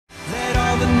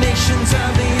ends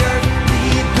of the earth be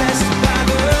blessed by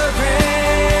the rain,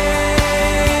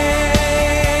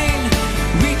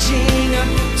 reaching up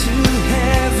to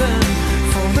heaven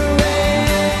for the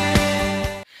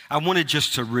rain. I wanted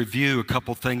just to review a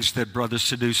couple things that Brother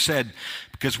Sadhu said,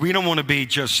 because we don't want to be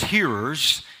just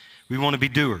hearers, we want to be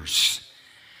doers.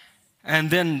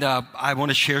 And then I want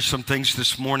to share some things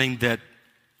this morning that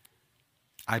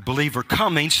I believe are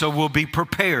coming, so we'll be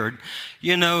prepared.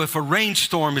 You know, if a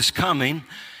rainstorm is coming,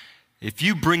 if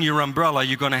you bring your umbrella,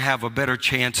 you're going to have a better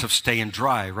chance of staying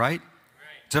dry, right?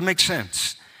 Does that make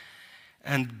sense?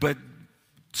 But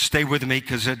stay with me,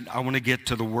 because I want to get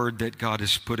to the word that God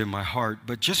has put in my heart.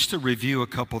 But just to review a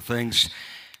couple things,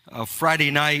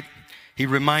 Friday night, he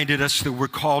reminded us that we're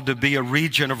called to be a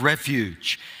region of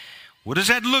refuge. What does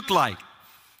that look like?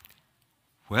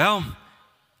 Well,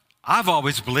 I've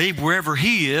always believed wherever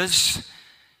He is,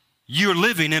 you're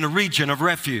living in a region of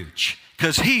refuge,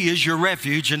 because He is your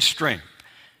refuge and strength,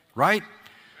 right?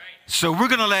 So we're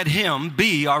going to let Him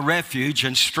be our refuge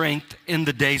and strength in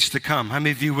the days to come. How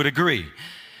many of you would agree?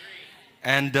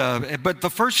 And but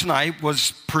the first night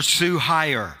was pursue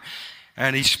higher.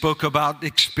 And he spoke about the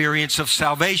experience of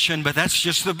salvation, but that's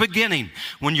just the beginning.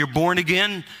 When you're born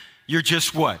again, you're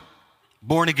just what?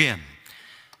 Born again.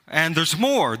 And there's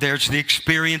more. There's the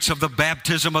experience of the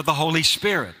baptism of the Holy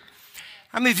Spirit.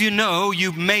 How many of you know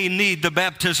you may need the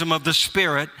baptism of the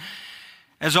Spirit?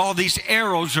 As all these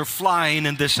arrows are flying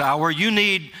in this hour, you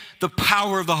need the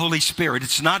power of the Holy Spirit.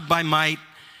 It's not by might,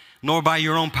 nor by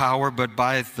your own power, but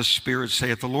by the Spirit,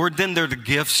 saith the Lord. Then there are the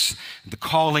gifts, the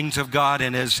callings of God,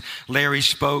 and as Larry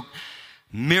spoke,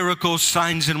 miracles,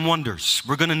 signs, and wonders.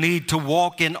 We're going to need to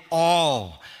walk in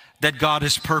all that God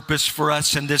has purposed for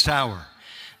us in this hour.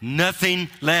 Nothing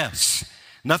less,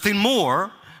 nothing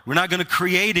more. We're not going to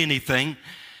create anything.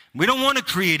 We don't want to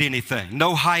create anything.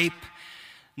 No hype,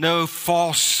 no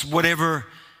false whatever.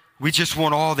 We just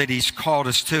want all that He's called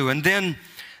us to. And then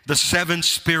the seven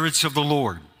spirits of the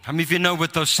Lord. How many of you know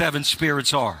what those seven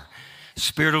spirits are?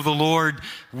 Spirit of the Lord,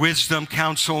 wisdom,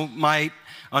 counsel, might,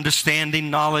 understanding,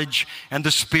 knowledge, and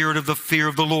the spirit of the fear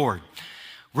of the Lord.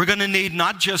 We're going to need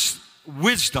not just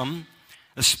wisdom,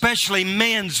 especially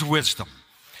man's wisdom.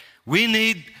 We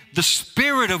need the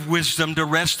spirit of wisdom to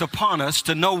rest upon us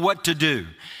to know what to do,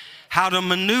 how to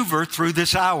maneuver through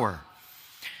this hour.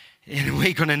 And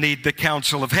we're going to need the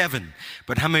counsel of heaven.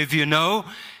 But how many of you know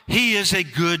He is a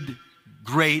good,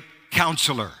 great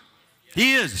counselor?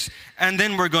 He is. And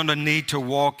then we're going to need to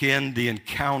walk in the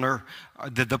encounter,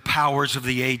 the powers of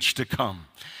the age to come.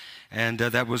 And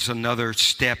that was another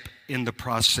step in the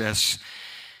process.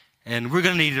 And we're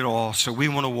going to need it all. So we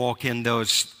want to walk in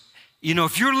those. You know,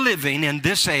 if you're living in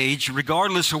this age,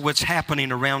 regardless of what's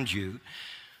happening around you,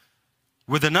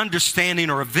 with an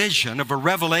understanding or a vision of a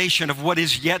revelation of what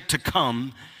is yet to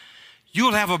come,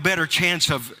 you'll have a better chance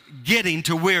of getting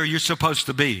to where you're supposed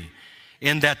to be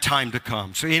in that time to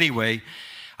come. So anyway,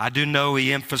 I do know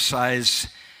he emphasized,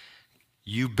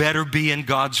 you better be in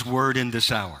God's Word in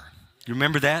this hour. You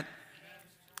remember that?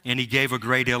 And he gave a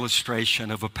great illustration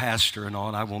of a pastor and all,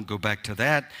 and I won't go back to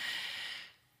that.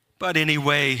 But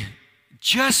anyway,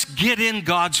 just get in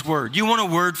God's Word. You want a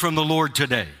word from the Lord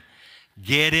today?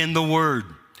 Get in the Word.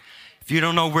 If you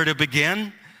don't know where to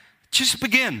begin, just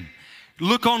begin.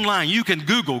 Look online. You can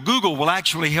Google. Google will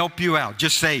actually help you out.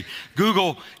 Just say,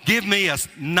 Google, give me a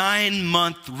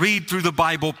 9-month read through the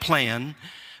Bible plan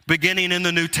beginning in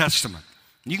the New Testament.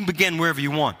 You can begin wherever you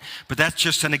want, but that's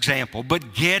just an example.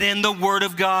 But get in the Word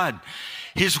of God.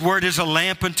 His Word is a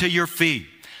lamp unto your feet,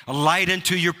 a light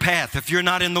unto your path. If you're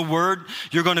not in the Word,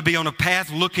 you're going to be on a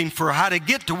path looking for how to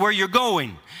get to where you're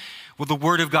going. Well, the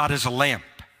Word of God is a lamp,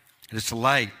 and it's a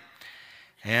light.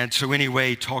 And so anyway,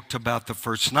 he talked about the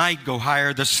first night, go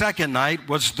higher. The second night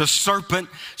was the serpent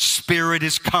spirit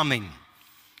is coming.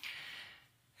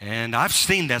 And I've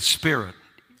seen that spirit,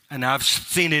 and I've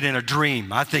seen it in a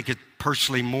dream. I think it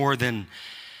personally more than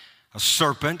a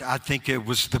serpent. I think it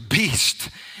was the beast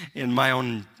in my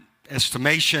own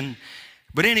estimation.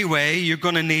 But anyway, you're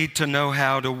going to need to know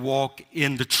how to walk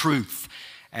in the truth.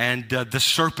 And the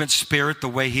serpent spirit, the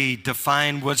way he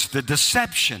defined, was the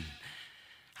deception.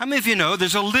 How many of you know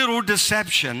there's a little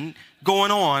deception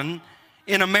going on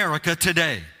in America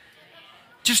today?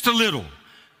 Just a little.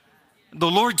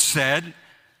 The Lord said,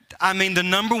 the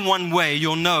number one way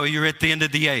you'll know you're at the end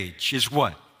of the age is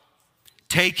what?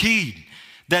 Take heed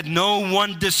that no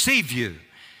one deceive you.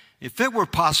 If it were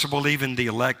possible, even the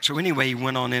elect. So anyway, he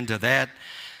went on into that,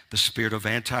 the spirit of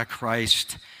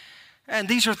Antichrist. And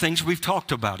these are things we've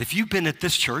talked about. If you've been at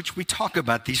this church, we talk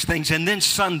about these things. And then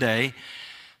Sunday,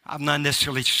 I've not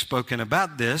necessarily spoken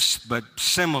about this, but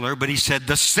similar, but he said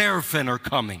the seraphim are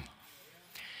coming.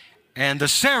 And the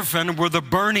seraphim were the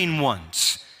burning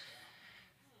ones.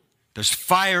 There's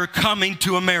fire coming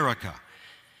to America.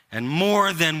 And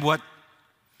more than what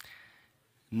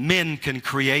men can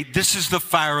create, this is the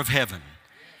fire of heaven.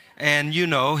 And you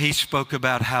know, he spoke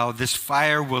about how this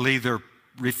fire will either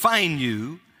refine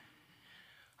you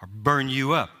or burn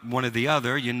you up. One or the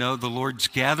other. You know, the Lord's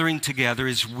gathering together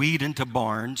his wheat into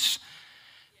barns,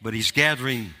 but he's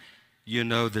gathering, you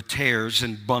know, the tares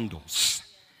in bundles.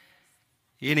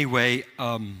 Anyway,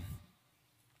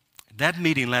 that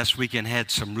meeting last weekend had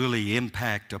some really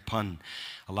impact upon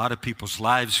a lot of people's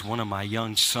lives. One of my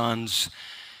young sons,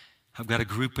 I've got a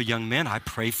group of young men I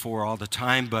pray for all the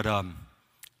time, but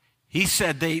he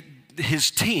said his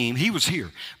team, he was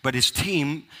here, but his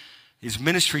team, his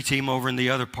ministry team over in the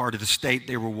other part of the state,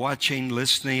 they were watching,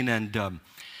 listening, and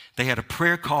they had a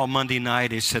prayer call Monday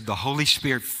night. They said the Holy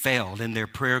Spirit fell in their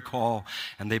prayer call,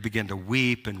 and they began to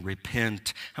weep and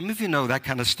repent. How many of you know that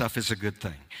kind of stuff is a good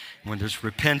thing? When there's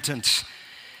repentance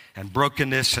and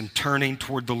brokenness and turning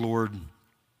toward the Lord.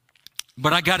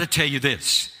 But I got to tell you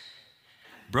this.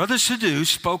 Brother Sadhu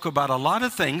spoke about a lot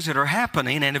of things that are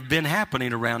happening and have been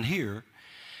happening around here.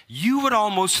 You would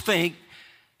almost think,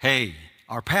 hey,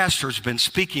 our pastor's been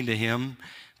speaking to him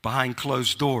behind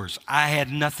closed doors. I had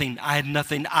nothing,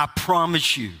 I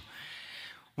promise you.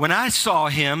 When I saw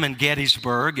him in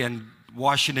Gettysburg and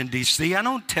Washington, D.C., I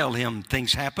don't tell him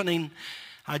things happening.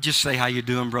 I just say, how you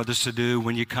doing, Brother Sadhu,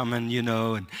 when you come in, you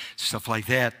know, and stuff like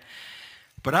that.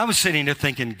 But I was sitting there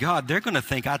thinking, God, they're going to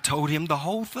think I told him the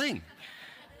whole thing.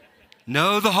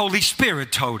 No, the Holy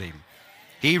Spirit told him.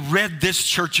 He read this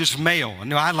church's mail.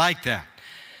 No, I like that.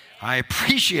 I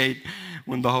appreciate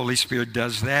when the Holy Spirit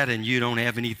does that and you don't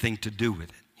have anything to do with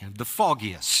it. You know, the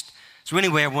foggiest. So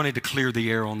anyway, I wanted to clear the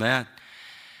air on that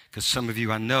because some of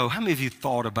you I know. How many of you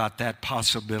thought about that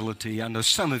possibility? I know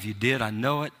some of you did. I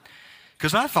know it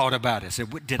because I thought about it. I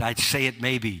said, what, did I say it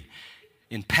maybe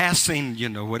in passing, you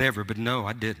know, whatever? But no,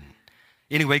 I didn't.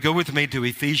 Anyway, go with me to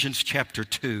Ephesians chapter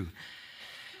 2.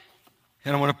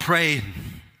 And I want to pray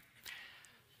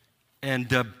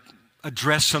and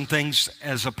address some things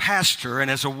as a pastor and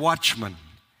as a watchman.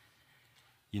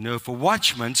 You know, if a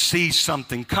watchman sees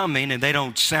something coming and they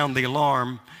don't sound the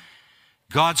alarm,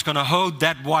 God's going to hold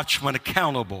that watchman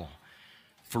accountable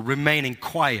for remaining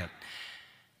quiet.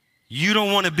 You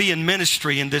don't want to be in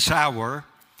ministry in this hour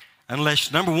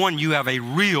unless, number one, you have a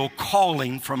real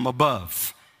calling from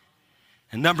above.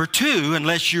 And number two,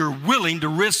 unless you're willing to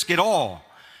risk it all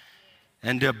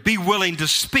and to be willing to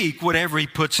speak whatever he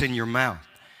puts in your mouth.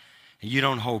 And you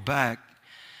don't hold back.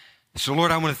 So,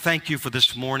 Lord, I want to thank you for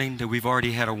this morning that we've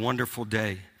already had a wonderful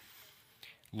day.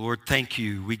 Lord, thank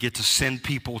you. We get to send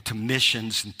people to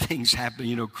missions and things happen,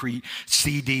 you know, create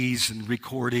CDs and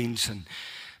recordings and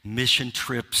mission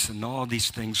trips and all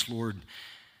these things, Lord.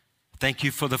 Thank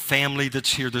you for the family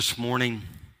that's here this morning.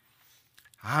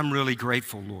 I'm really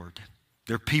grateful, Lord.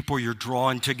 There are people you're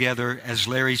drawing together, as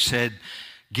Larry said,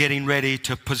 getting ready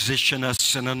to position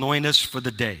us and anoint us for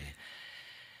the day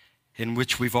in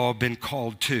which we've all been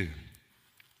called to.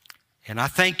 And I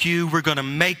thank you, we're going to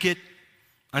make it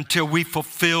until we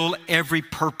fulfill every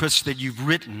purpose that you've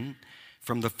written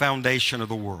from the foundation of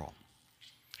the world.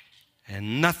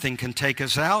 And nothing can take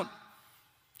us out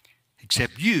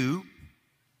except you.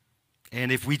 And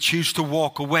if we choose to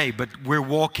walk away, but we're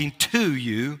walking to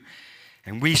you,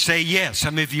 and we say yes.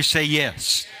 How many of you say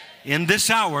yes? In this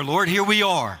hour, Lord, here we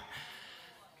are.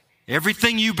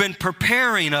 Everything you've been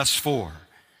preparing us for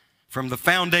from the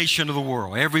foundation of the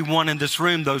world, everyone in this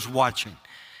room, those watching,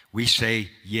 we say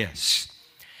yes.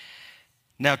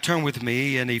 Now turn with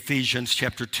me in Ephesians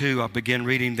chapter 2. I'll begin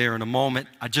reading there in a moment.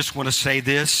 I just want to say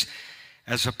this.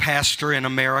 As a pastor in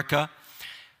America,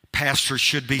 pastors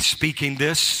should be speaking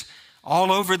this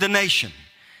all over the nation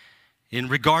in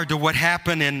regard to what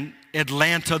happened in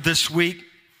Atlanta this week,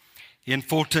 in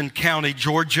Fulton County,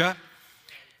 Georgia.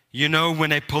 You know,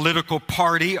 when a political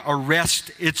party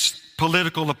arrests its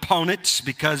political opponents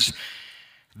because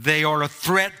they are a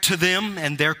threat to them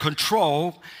and their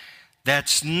control,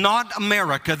 that's not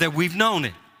America that we've known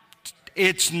it.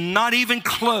 It's not even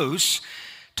close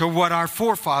to what our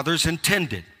forefathers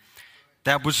intended.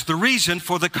 That was the reason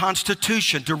for the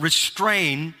Constitution, to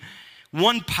restrain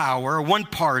one power, one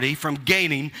party from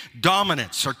gaining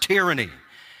dominance or tyranny.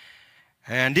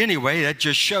 And anyway, that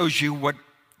just shows you what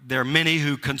there are many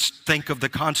who can think of the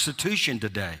Constitution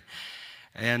today.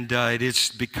 And it has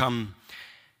become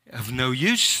of no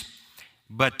use.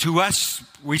 But to us,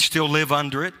 we still live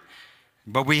under it.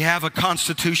 But we have a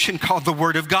Constitution called the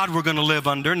Word of God we're going to live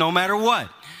under no matter what.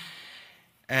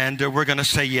 And we're going to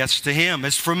say yes to Him.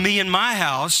 As for me and my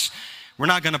house, We're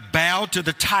not going to bow to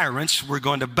the tyrants. We're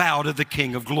going to bow to the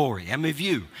King of glory. How many of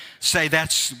you say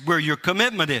that's where your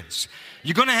commitment is?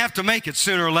 You're going to have to make it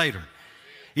sooner or later.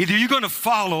 Either you're going to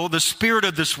follow the spirit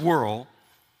of this world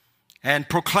and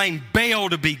proclaim Baal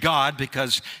to be God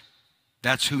because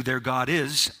that's who their God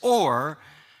is, or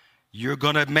you're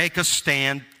going to make a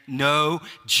stand. No,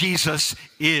 Jesus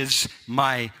is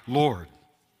my Lord,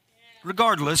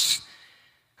 regardless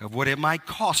of what it might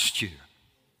cost you.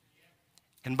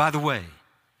 And by the way,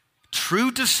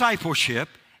 true discipleship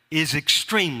is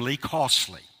extremely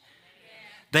costly.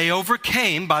 They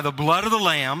overcame by the blood of the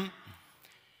Lamb,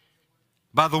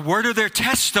 by the word of their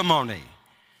testimony.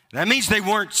 That means they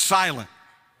weren't silent.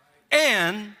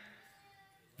 And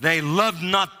they loved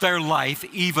not their life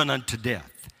even unto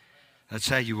death. That's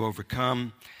how you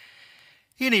overcome.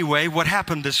 Anyway, what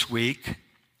happened this week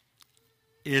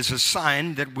is a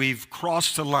sign that we've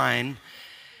crossed a line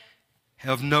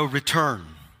of no return.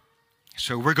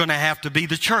 So we're going to have to be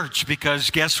the church, because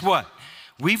guess what?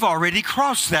 We've already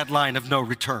crossed that line of no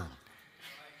return.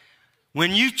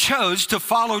 When you chose to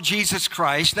follow Jesus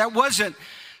Christ, that wasn't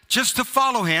just to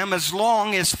follow him as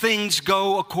long as things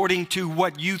go according to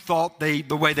what you thought the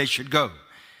way they should go.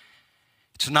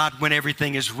 It's not when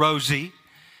everything is rosy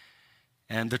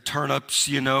and the turnips,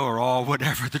 are all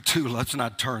whatever, the tulips,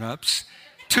 not turnips,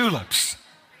 tulips.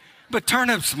 But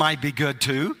turnips might be good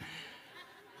too.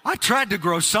 I tried to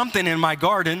grow something in my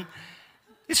garden.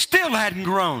 It still hadn't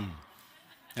grown.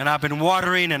 And I've been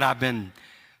watering and I've been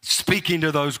speaking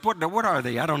to those. What are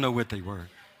they? I don't know what they were.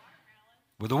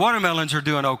 Well, the watermelons are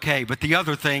doing okay, but the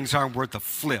other things aren't worth a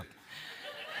flip.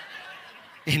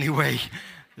 Anyway,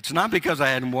 it's not because I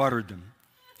hadn't watered them.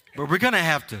 But we're going to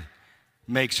have to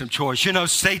make some choice.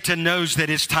 Satan knows that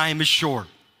his time is short.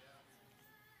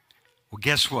 Well,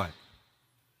 guess what?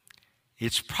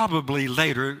 It's probably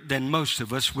later than most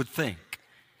of us would think.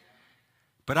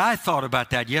 But I thought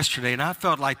about that yesterday, and I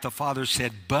felt like the Father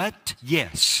said, but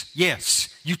yes,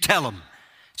 you tell them.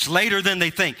 It's later than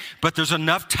they think, but there's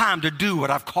enough time to do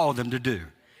what I've called them to do.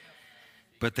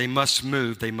 But they must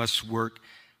move. They must work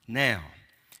now.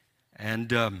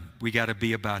 And we got to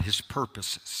be about his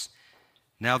purposes.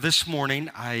 Now, this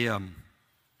morning, I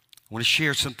want to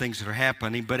share some things that are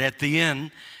happening, but at the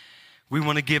end, we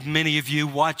want to give many of you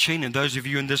watching and those of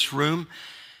you in this room,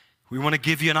 we want to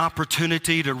give you an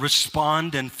opportunity to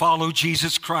respond and follow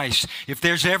Jesus Christ. If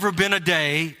there's ever been a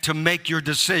day to make your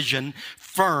decision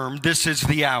firm, this is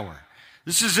the hour.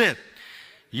 This is it.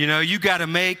 You got to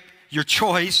make your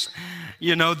choice.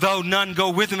 Though none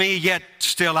go with me, yet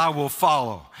still I will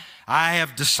follow. I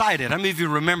have decided. How many of you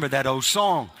remember that old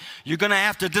song? You're going to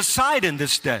have to decide in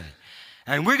this day.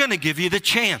 And we're going to give you the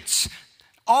chance.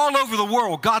 All over the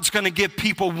world, God's going to give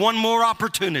people one more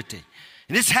opportunity.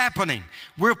 And it's happening.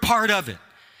 We're part of it.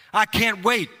 I can't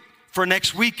wait for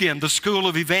next weekend, the School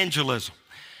of Evangelism.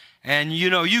 And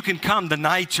you can come, the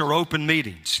nights are open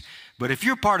meetings. But if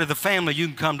you're part of the family, you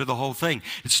can come to the whole thing.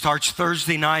 It starts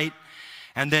Thursday night,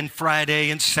 and then Friday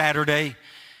and Saturday.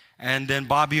 And then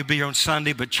Bobby will be here on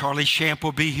Sunday, but Charlie Shamp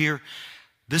will be here.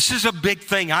 This is a big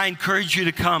thing. I encourage you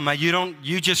to come.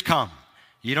 You just come.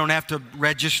 You don't have to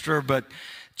register, but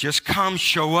just come,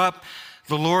 show up.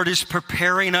 The Lord is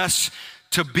preparing us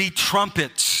to be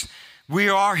trumpets. We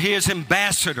are his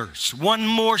ambassadors. One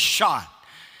more shot.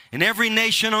 In every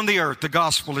nation on the earth, the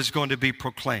gospel is going to be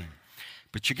proclaimed.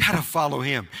 But you got to follow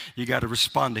him. You got to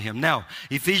respond to him. Now,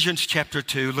 Ephesians chapter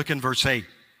 2, look in verse 8.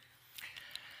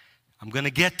 I'm going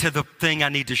to get to the thing I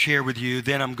need to share with you.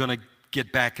 Then I'm going to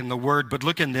get back in the word. But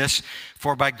look in this.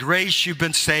 For by grace you've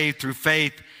been saved through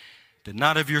faith, that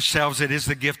not of yourselves, it is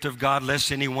the gift of God,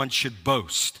 lest anyone should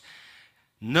boast.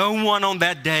 No one on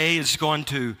that day is going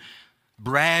to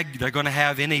brag. They're going to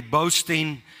have any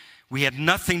boasting. We had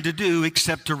nothing to do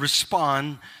except to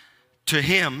respond to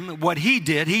him. What he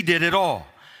did it all.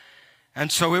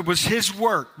 And so it was his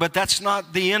work, but that's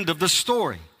not the end of the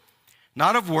story.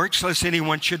 Not of works, lest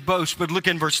anyone should boast. But look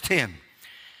in verse 10.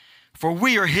 For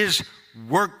we are his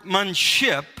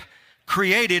workmanship,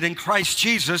 created in Christ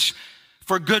Jesus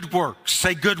for good works.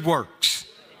 Say good works.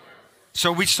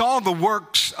 So we saw the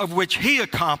works of which he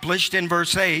accomplished in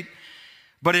verse 8.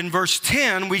 But in verse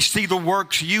 10, we see the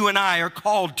works you and I are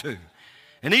called to.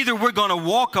 And either we're going to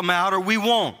walk them out or we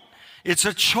won't. It's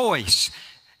a choice.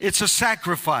 It's a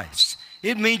sacrifice.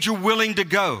 It means you're willing to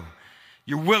go.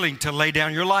 You're willing to lay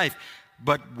down your life.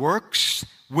 But works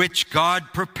which God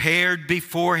prepared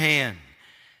beforehand,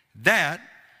 that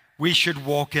we should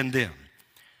walk in them.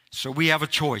 So we have a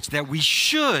choice that we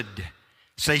should,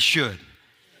 say should,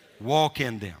 walk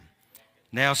in them.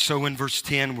 Now, so in verse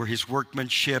 10, we're his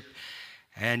workmanship.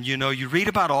 And you read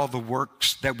about all the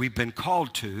works that we've been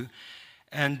called to.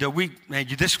 And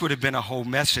this would have been a whole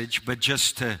message, but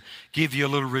just to give you a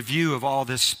little review of all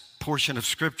this portion of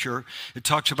Scripture, it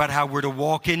talks about how we're to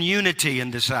walk in unity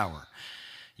in this hour.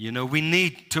 You know, we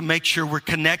need to make sure we're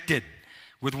connected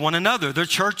with one another. They're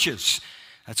churches.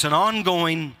 That's an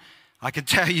ongoing, I can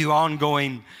tell you,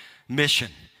 ongoing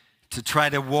mission to try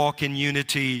to walk in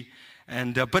unity.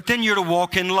 But then you're to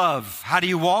walk in love. How do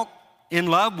you walk in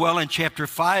love? Well, in chapter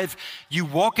 5, you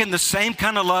walk in the same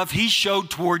kind of love He showed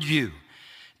toward you.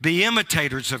 Be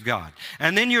imitators of God.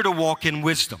 And then you're to walk in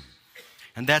wisdom.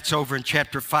 And that's over in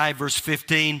chapter 5, verse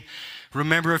 15.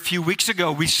 Remember a few weeks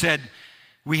ago we said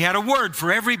we had a word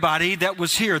for everybody that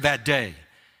was here that day.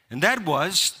 And that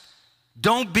was,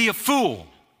 don't be a fool.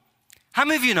 How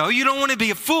many of you know you don't want to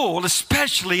be a fool,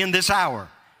 especially in this hour?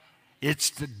 It's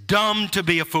dumb to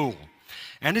be a fool.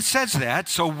 And it says that,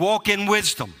 so walk in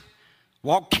wisdom.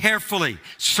 Walk carefully,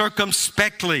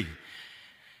 circumspectly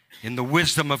in the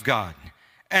wisdom of God.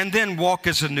 And then walk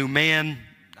as a new man.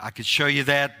 I could show you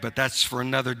that, but that's for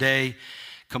another day.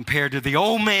 Compared to the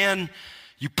old man,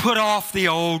 you put off the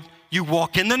old, you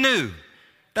walk in the new.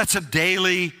 That's a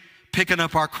daily picking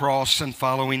up our cross and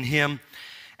following Him.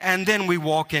 And then we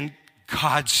walk in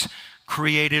God's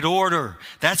created order.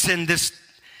 That's in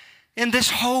this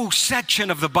whole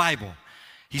section of the Bible.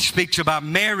 He speaks about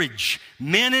marriage,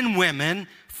 men and women,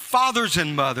 fathers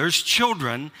and mothers,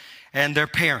 children, and their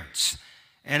parents.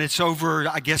 And it's over,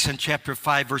 I guess, in chapter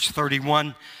 5, verse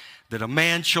 31, that a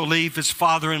man shall leave his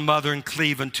father and mother and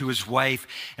cleave unto his wife,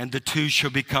 and the two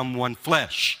shall become one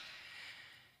flesh.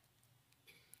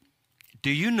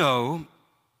 Do you know,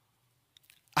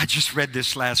 I just read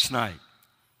this last night.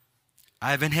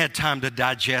 I haven't had time to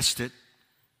digest it.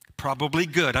 Probably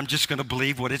good. I'm just going to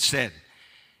believe what it said.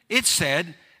 It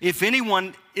said, if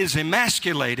anyone is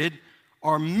emasculated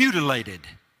or mutilated,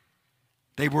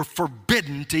 they were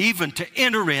forbidden to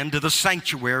enter into the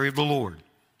sanctuary of the Lord.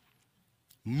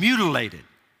 Mutilated.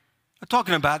 I'm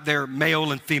talking about their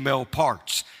male and female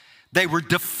parts. They were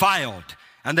defiled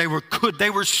and they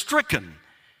were stricken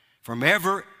from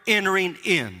ever entering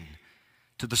in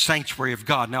to the sanctuary of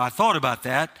God. Now I thought about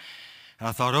that and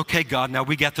I thought, okay, God, now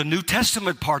we got the New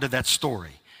Testament part of that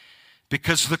story,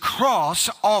 because the cross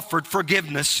offered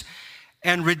forgiveness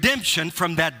and redemption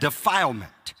from that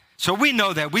defilement. So we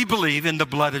know that. We believe in the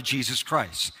blood of Jesus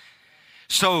Christ.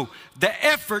 So the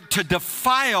effort to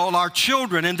defile our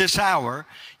children in this hour,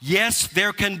 yes,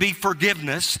 there can be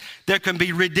forgiveness. There can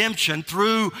be redemption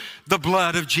through the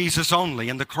blood of Jesus only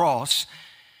and the cross.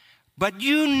 But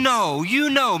you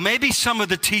know, maybe some of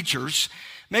the teachers,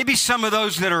 maybe some of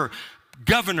those that are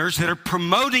governors that are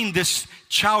promoting this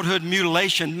childhood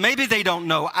mutilation, maybe they don't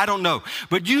know, I don't know.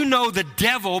 But you know the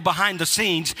devil behind the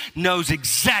scenes knows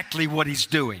exactly what he's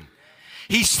doing.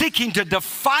 He's seeking to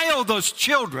defile those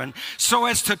children so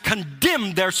as to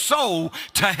condemn their soul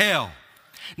to hell.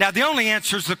 Now, the only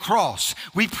answer is the cross.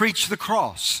 We preach the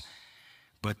cross.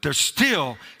 But there's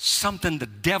still something the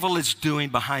devil is doing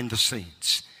behind the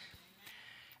scenes.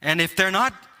 And if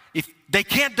they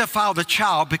can't defile the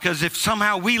child, because if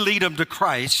somehow we lead them to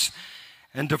Christ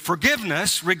and to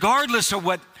forgiveness, regardless of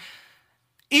what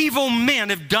evil men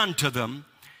have done to them,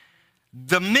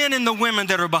 the men and the women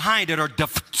that are behind it are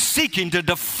seeking to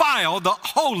defile the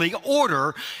holy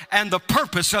order and the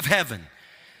purpose of heaven,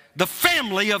 the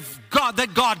family of God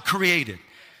that God created.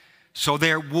 So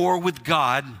they're at war with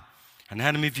God. And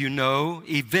how many of you know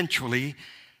eventually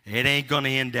it ain't going to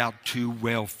end out too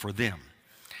well for them?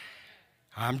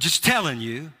 I'm just telling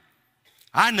you,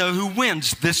 I know who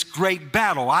wins this great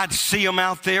battle. I'd see them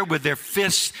out there with their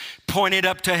fists pointed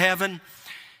up to heaven.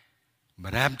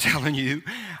 But I'm telling you,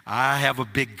 I have a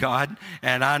big God,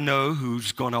 and I know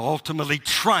who's going to ultimately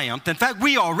triumph. In fact,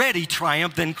 we already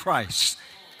triumphed in Christ.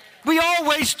 We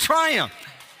always triumph.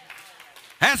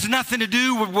 Has nothing to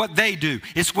do with what they do.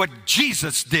 It's what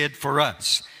Jesus did for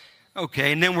us.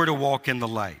 Okay, and then we're to walk in the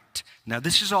light. Now,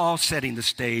 this is all setting the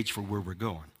stage for where we're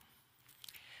going.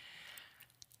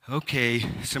 Okay,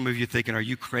 some of you thinking, are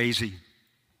you crazy?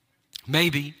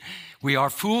 Maybe. We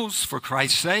are fools for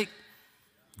Christ's sake.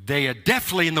 They are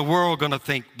definitely in the world going to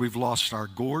think we've lost our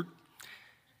gourd.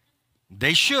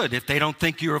 They should. If they don't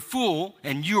think you're a fool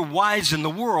and you're wise in the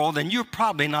world, then you're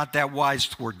probably not that wise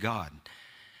toward God.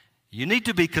 You need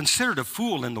to be considered a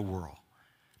fool in the world.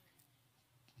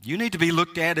 You need to be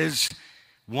looked at as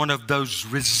one of those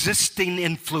resisting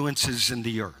influences in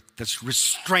the earth that's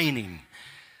restraining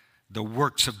the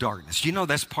works of darkness. You know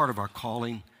that's part of our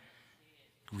calling.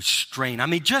 Restrain. I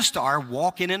mean, just our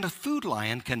walking in a Food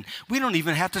Lion we don't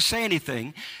even have to say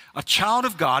anything. A child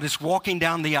of God is walking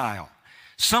down the aisle.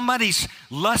 Somebody's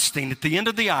lusting at the end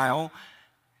of the aisle,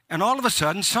 and all of a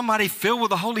sudden somebody filled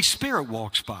with the Holy Spirit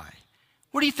walks by.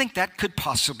 What do you think that could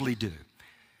possibly do?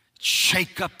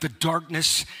 Shake up the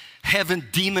darkness. Heaven,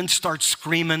 demons start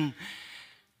screaming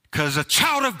because a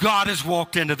child of God has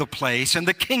walked into the place and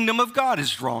the kingdom of God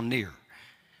is drawn near.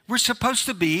 We're supposed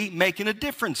to be making a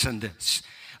difference in this.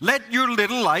 Let your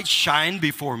little light shine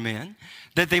before men,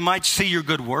 that they might see your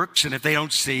good works. And if they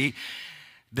don't see,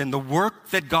 then the work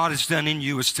that God has done in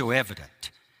you is still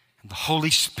evident. And the Holy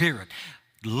Spirit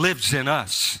lives in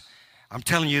us. I'm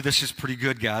telling you, this is pretty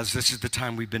good, guys. This is the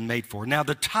time we've been made for. Now,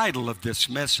 the title of this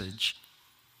message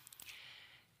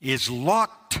is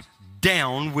Locked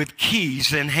Down with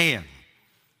Keys in Hand.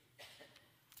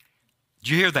 Did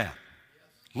you hear that?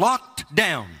 Locked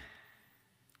down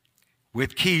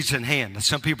with keys in hand. Now,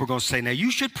 some people are going to say, now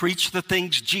you should preach the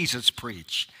things Jesus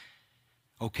preached.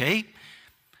 Okay.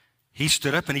 He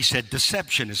stood up and he said,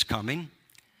 deception is coming.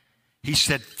 He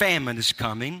said, famine is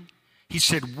coming. He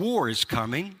said, war is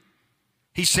coming.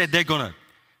 He said, they're going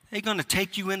to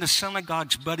take you into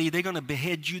synagogues, buddy. They're going to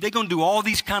behead you. They're going to do all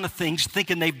these kind of things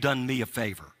thinking they've done me a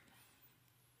favor.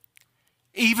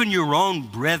 Even your own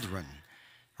brethren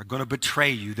are going to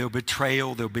betray you. There'll be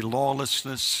betrayal. There'll be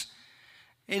lawlessness.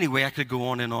 Anyway, I could go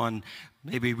on and on.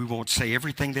 Maybe we won't say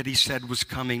everything that he said was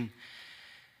coming.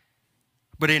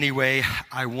 But anyway,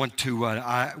 I want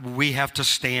to, we have to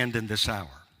stand in this hour.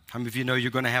 How many of you know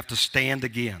you're going to have to stand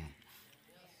again?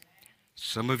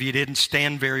 Some of you didn't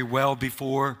stand very well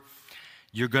before.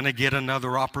 You're going to get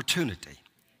another opportunity.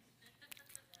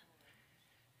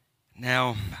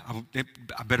 Now,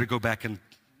 I better go back and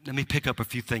let me pick up a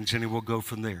few things and then we'll go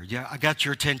from there. Yeah, I got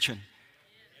your attention.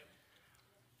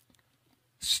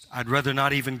 I'd rather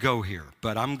not even go here,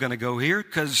 but I'm going to go here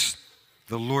because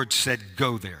the Lord said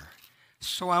go there.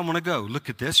 So I want to go. Look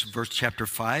at this, verse chapter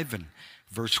 5 and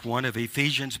verse 1 of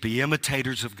Ephesians. Be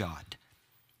imitators of God.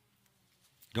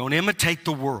 Don't imitate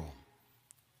the world.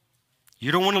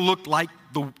 You don't want to look like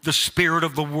the spirit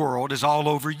of the world is all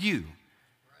over you.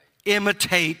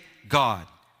 Imitate God.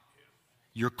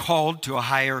 You're called to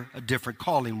a different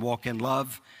calling. Walk in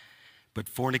love. But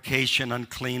fornication,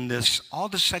 uncleanness, all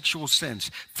the sexual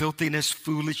sins, filthiness,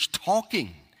 foolish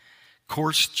talking,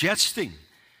 coarse jesting,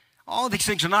 all these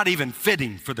things are not even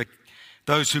fitting for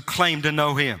those who claim to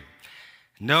know him.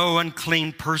 No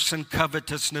unclean person,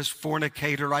 covetousness,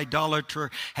 fornicator, idolater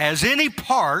has any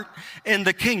part in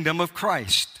the kingdom of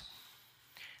Christ.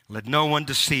 Let no one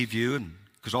deceive you,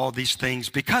 because of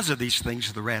these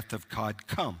things, the wrath of God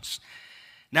comes.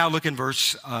 Now look in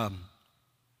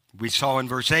we saw in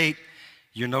verse 8,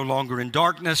 you're no longer in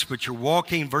darkness, but you're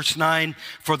walking. Verse 9,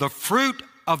 for the fruit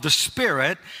of the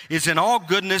Spirit is in all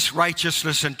goodness,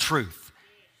 righteousness, and truth.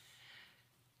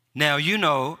 Now, you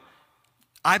know,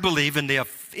 I believe in the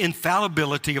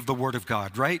infallibility of the Word of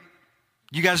God, right?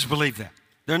 You guys believe that?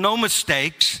 There are no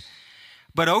mistakes.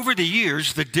 But over the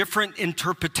years, the different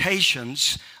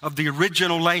interpretations of the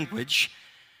original language,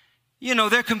 you know,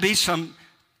 there can be some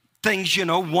things, you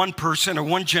know, one person or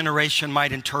one generation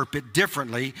might interpret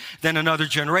differently than another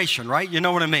generation, right? You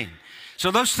know what I mean? So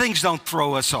those things don't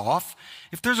throw us off.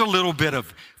 If there's a little bit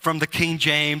of, from the King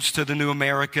James to the New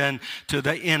American to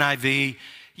the NIV,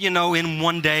 you know, in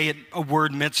one day a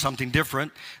word meant something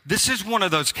different. This is one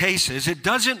of those cases. It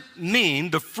doesn't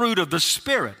mean the fruit of the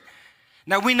Spirit.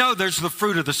 Now we know there's the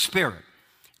fruit of the Spirit.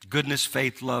 Goodness,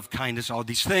 faith, love, kindness, all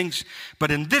these things. But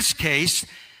in this case,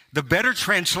 the better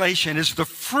translation is the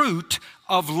fruit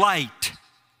of light.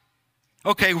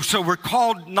 Okay, so we're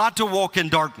called not to walk in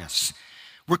darkness.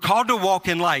 We're called to walk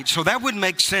in light. So that would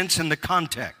make sense in the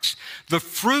context. The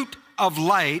fruit of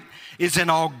light is in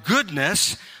all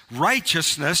goodness,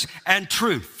 righteousness, and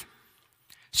truth.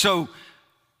 So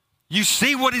you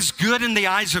see what is good in the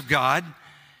eyes of God.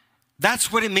 That's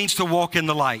what it means to walk in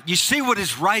the light. You see what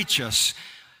is righteous.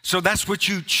 So that's what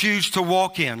you choose to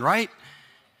walk in, right?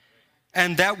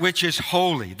 And that which is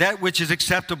holy, that which is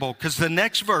acceptable. Because the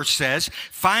next verse says,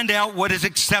 find out what is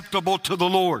acceptable to the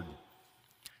Lord.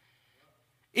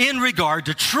 In regard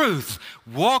to truth,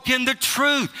 walk in the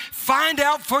truth. Find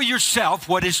out for yourself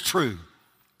what is true.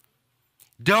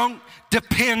 Don't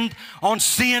depend on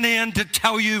CNN to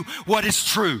tell you what is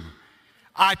true.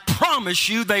 I promise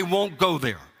you they won't go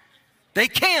there. They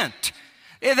can't.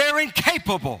 They're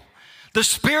incapable. The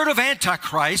spirit of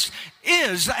Antichrist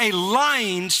is a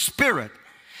lying spirit.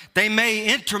 They may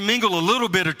intermingle a little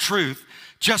bit of truth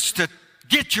just to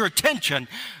get your attention,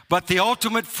 but the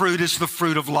ultimate fruit is the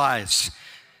fruit of lies.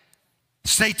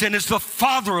 Satan is the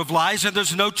father of lies, and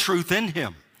there's no truth in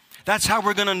him. That's how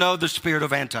we're going to know the spirit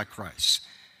of Antichrist.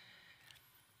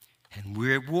 And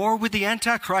we're at war with the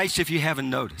Antichrist if you haven't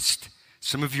noticed.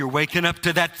 Some of you are waking up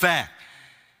to that fact.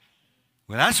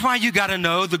 Well, that's why you got to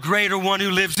know the greater one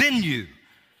who lives in you.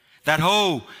 That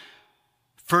whole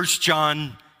 1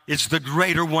 John is the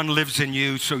greater one lives in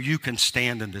you so you can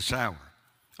stand in this hour.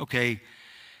 Okay,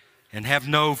 and have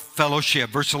no fellowship.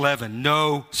 Verse 11,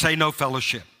 say no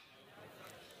fellowship.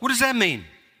 What does that mean?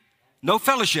 No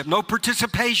fellowship, no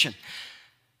participation.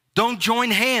 Don't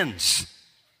join hands.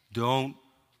 Don't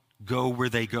go where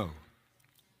they go.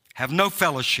 Have no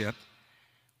fellowship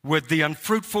with the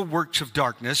unfruitful works of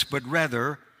darkness, but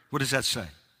rather, what does that say?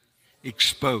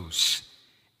 Expose.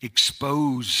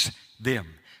 Expose them.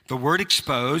 The word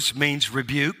expose means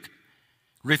rebuke,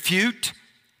 refute,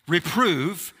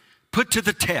 reprove, put to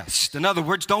the test. In other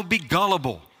words, don't be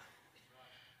gullible.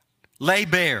 Lay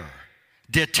bare,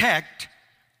 detect,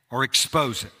 or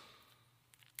expose it.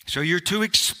 So you're to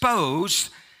expose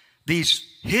these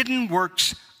hidden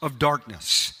works of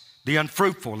darkness, the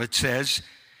unfruitful, it says,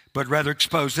 but rather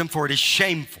expose them, for it is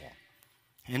shameful.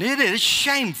 And it is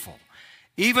shameful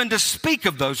even to speak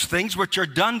of those things which are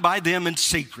done by them in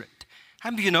secret.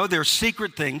 How many of you know there are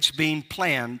secret things being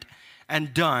planned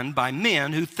and done by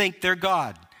men who think they're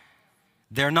God?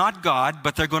 They're not God,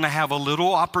 but they're going to have a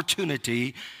little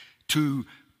opportunity to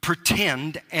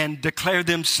pretend and declare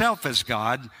themselves as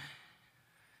God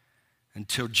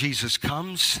until Jesus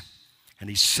comes and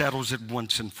he settles it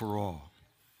once and for all.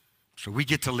 So we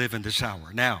get to live in this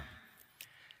hour. Now,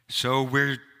 so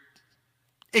we're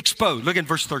exposed. Look at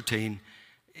verse 13.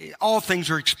 All things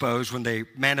are exposed when they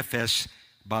manifest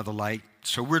by the light.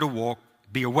 So we're to walk,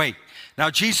 be awake.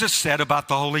 Now, Jesus said about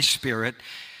the Holy Spirit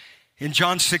in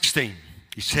John 16,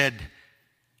 he said,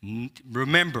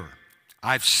 remember,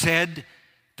 I've said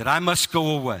that I must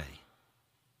go away,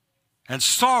 and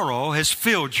sorrow has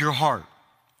filled your heart.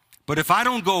 But if I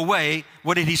don't go away,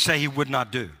 what did he say he would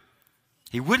not do?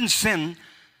 He wouldn't send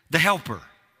the helper.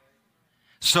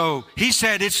 So he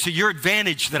said, it's to your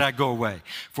advantage that I go away.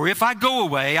 For if I go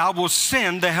away, I will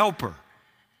send the helper.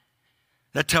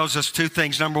 That tells us two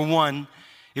things. Number one,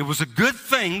 it was a good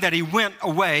thing that he went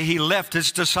away. He left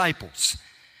his disciples.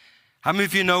 How many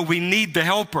of you know we need the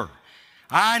helper?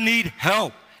 I need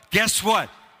help. Guess what?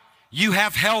 You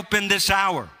have help in this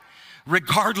hour.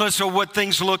 Regardless of what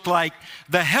things look like,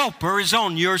 the helper is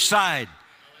on your side.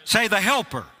 Say, the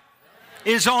helper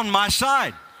is on my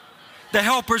side. The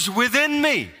helper's within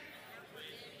me.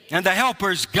 And the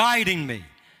helper's guiding me.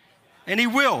 And he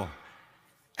will.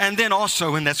 And then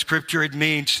also in that scripture it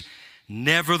means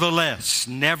nevertheless,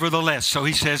 nevertheless. So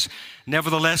he says,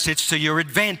 nevertheless, it's to your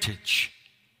advantage.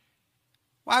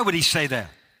 Why would he say that?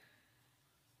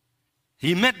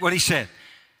 He meant what he said.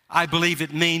 I believe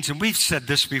it means, and we've said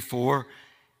this before,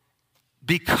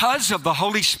 because of the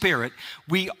Holy Spirit,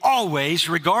 we always,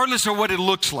 regardless of what it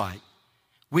looks like,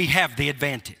 we have the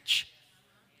advantage.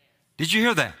 Did you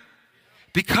hear that?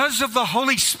 Because of the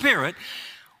Holy Spirit,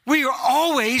 we are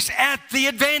always at the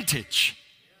advantage,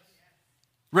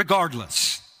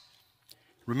 regardless.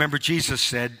 Remember, Jesus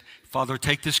said, Father,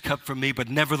 take this cup from me, but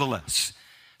nevertheless.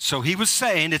 So he was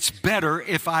saying, it's better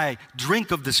if I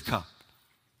drink of this cup.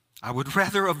 I would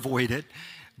rather avoid it,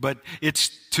 but it's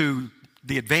to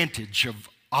the advantage of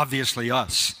obviously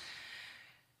us.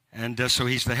 And so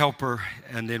he's the helper,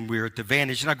 and then we're at the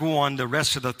advantage. And I go on the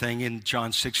rest of the thing in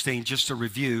John 16, just to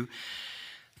review.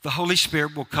 The Holy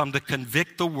Spirit will come to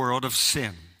convict the world of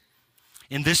sin.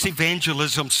 In this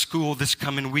evangelism school this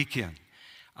coming weekend,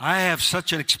 I have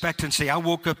such an expectancy. I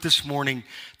woke up this morning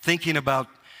thinking about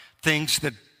things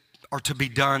that are to be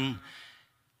done.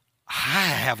 I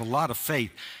have a lot of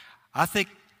faith. I think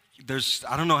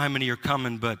I don't know how many are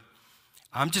coming, but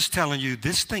I'm just telling you,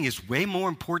 this thing is way more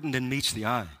important than meets the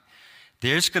eye.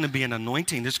 There's going to be an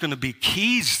anointing. There's going to be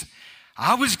keys.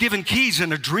 I was given keys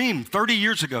in a dream 30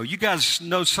 years ago. You guys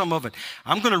know some of it.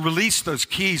 I'm going to release those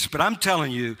keys, but I'm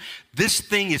telling you, this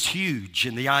thing is huge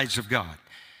in the eyes of God.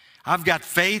 I've got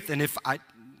faith, and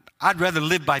I'd rather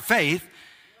live by faith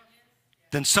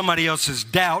than somebody else's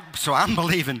doubt, so I'm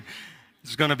believing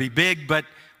it's going to be big. But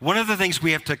one of the things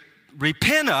we have to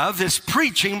repent of is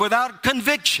preaching without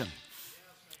conviction.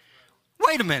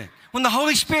 Wait a minute. When the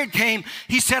Holy Spirit came,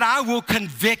 he said, I will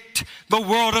convict the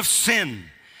world of sin.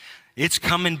 It's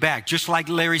coming back. Just like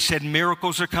Larry said,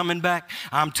 miracles are coming back.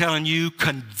 I'm telling you,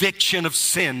 conviction of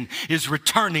sin is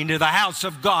returning to the house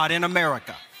of God in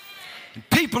America. And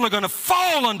people are going to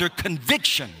fall under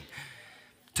conviction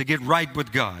to get right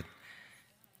with God.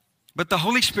 But the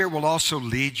Holy Spirit will also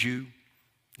lead you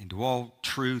into all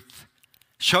truth,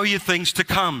 show you things to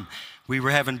come. We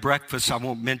were having breakfast. I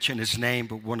won't mention his name,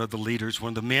 but one of the leaders, one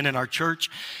of the men in our church,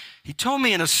 he told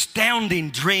me an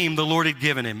astounding dream the Lord had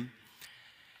given him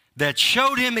that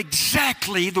showed him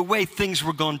exactly the way things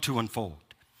were going to unfold.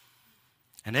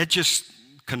 And it just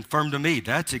confirmed to me.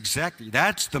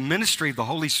 That's the ministry of the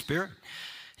Holy Spirit.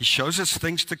 He shows us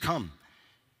things to come.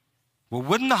 Well,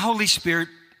 wouldn't the Holy Spirit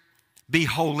be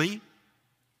holy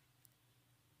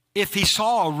if he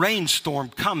saw a rainstorm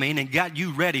coming and got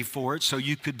you ready for it so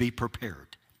you could be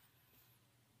prepared?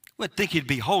 I would think he'd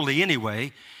be holy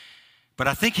anyway, but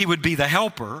I think he would be the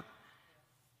helper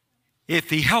if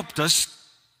he helped us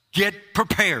get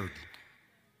prepared.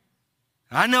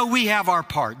 I know we have our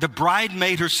part. The bride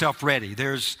made herself ready.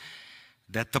 There's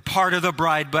the part of the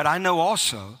bride, but I know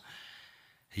also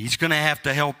he's going to have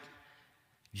to help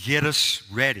get us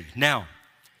ready. Now,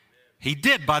 he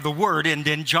did by the word, and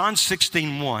in John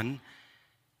 16:1,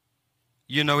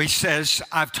 he says,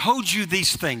 I've told you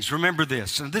these things. Remember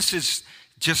this, and this is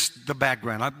just the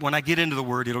background. When I get into the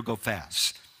word, it'll go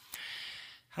fast.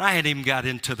 And I hadn't even got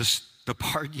into the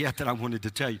part yet that I wanted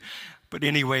to tell you. But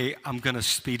anyway, I'm going to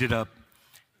speed it up.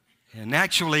 And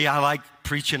actually, I like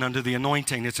preaching under the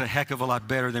anointing. It's a heck of a lot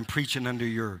better than preaching under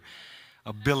your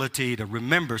ability to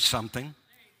remember something.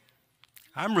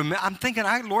 I'm thinking,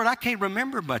 Lord, I can't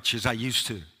remember much as I used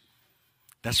to.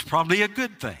 That's probably a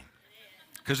good thing.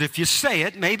 Because if you say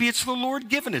it, maybe it's the Lord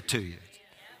giving it to you.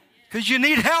 Because you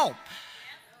need help.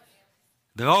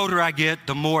 The older I get,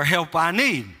 the more help I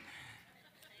need.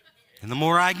 And the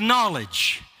more I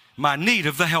acknowledge my need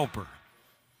of the helper.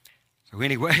 So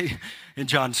anyway, in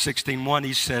John 16:1,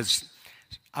 he says,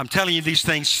 I'm telling you these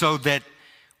things so that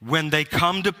when they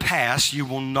come to pass, you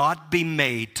will not be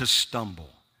made to stumble.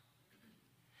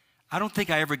 I don't think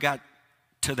I ever got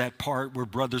to that part where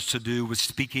Brother Sadhu was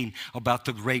speaking about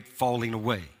the great falling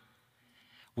away.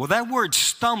 Well, that word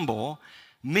stumble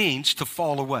means to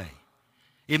fall away.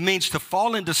 It means to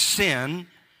fall into sin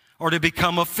or to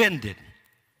become offended.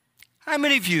 How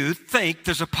many of you think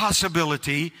there's a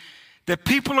possibility that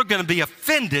people are going to be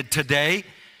offended today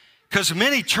because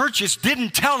many churches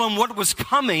didn't tell them what was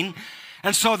coming,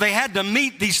 and so they had to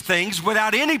meet these things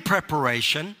without any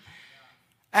preparation,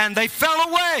 and they fell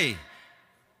away.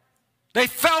 They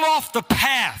fell off the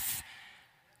path.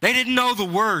 They didn't know the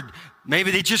Word.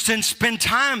 Maybe they just didn't spend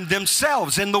time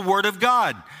themselves in the Word of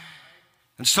God.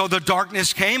 And so the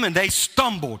darkness came and they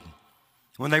stumbled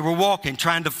when they were walking,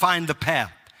 trying to find the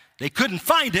path. They couldn't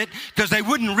find it because they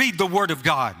wouldn't read the Word of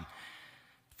God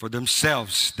for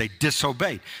themselves. They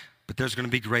disobeyed. But there's going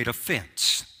to be great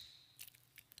offense.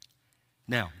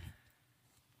 Now,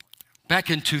 back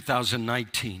in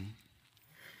 2019,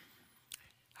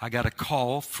 I got a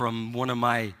call from one of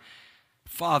my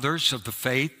fathers of the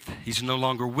faith. He's no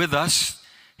longer with us.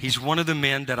 He's one of the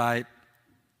men that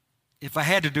if I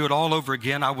had to do it all over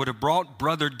again, I would have brought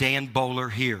Brother Dan Bowler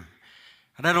here.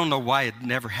 And I don't know why it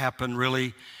never happened,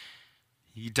 really.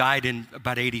 He died in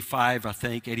about 85, I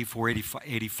think, 84,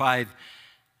 85.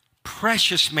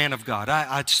 Precious man of God.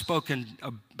 I'd spoken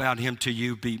about him to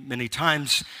you many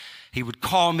times. He would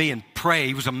call me and pray.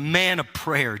 He was a man of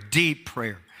prayer, deep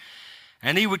prayer.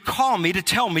 And he would call me to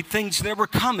tell me things that were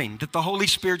coming, that the Holy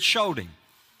Spirit showed him.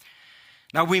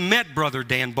 Now, we met Brother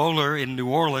Dan Bowler in New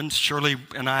Orleans. Shirley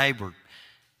and I were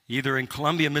either in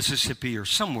Columbia, Mississippi, or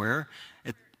somewhere.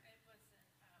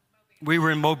 We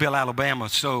were in Mobile, Alabama.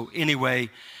 So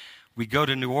anyway, we go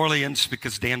to New Orleans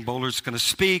because Dan Bowler's going to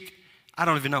speak. I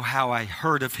don't even know how I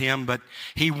heard of him, but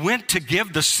he went to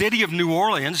give the city of New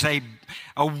Orleans a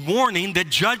warning that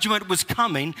judgment was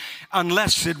coming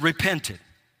unless it repented.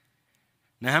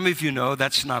 Now, how many of you know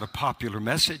that's not a popular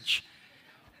message?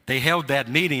 They held that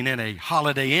meeting in a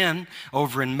Holiday Inn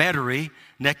over in Metairie,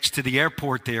 next to the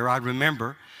airport there. I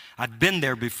remember. I'd been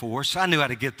there before, so I knew how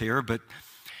to get there. But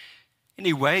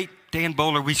anyway, Dan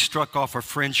Bowler, we struck off our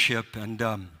friendship, and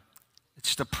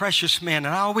it's the precious man.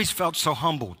 And I always felt so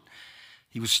humbled.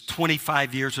 He was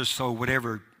 25 years or so,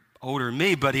 whatever, older than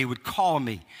me, but he would call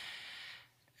me.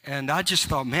 And I just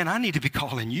thought, man, I need to be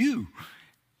calling you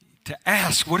to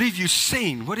ask, what have you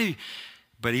seen?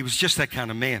 But he was just that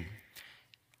kind of man.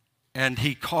 And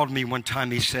he called me one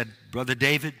time. He said, Brother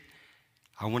David,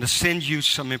 I want to send you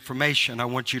some information. I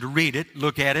want you to read it,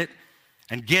 look at it,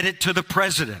 and get it to the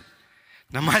president.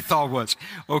 Now, my thought was,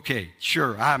 okay,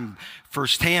 sure, I'm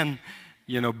firsthand,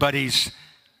 buddies.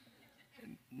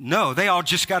 No, they all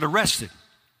just got arrested.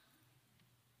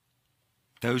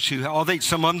 Some of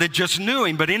them that just knew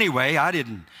him. But anyway, I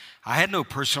had no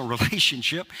personal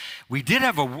relationship. We did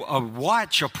have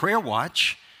a prayer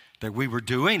watch that we were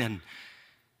doing. And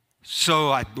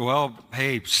so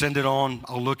hey, send it on.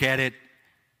 I'll look at it.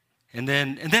 And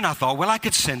then I thought, I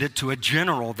could send it to a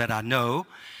general that I know,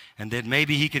 and then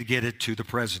maybe he could get it to the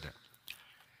president.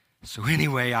 So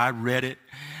anyway, I read it,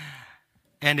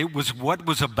 and it was what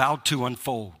was about to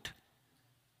unfold.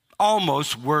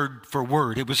 almost word for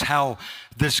word. It was how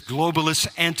this globalist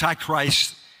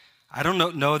antichrist, I don't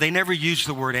know, no, they never used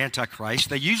the word antichrist.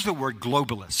 They used the word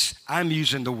globalist. I'm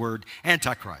using the word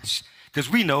antichrist because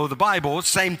we know the Bible,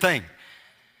 same thing.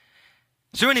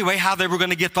 So anyway, how they were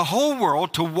going to get the whole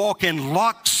world to walk in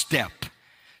lockstep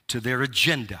to their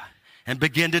agenda and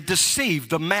begin to deceive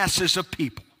the masses of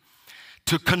people,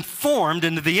 to conform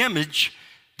into the image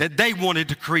that they wanted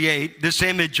to create, this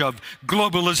image of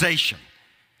globalization.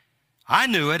 I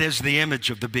knew it as the image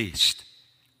of the beast.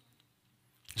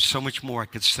 There's so much more I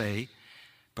could say,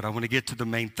 but I want to get to the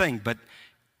main thing. But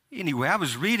anyway, I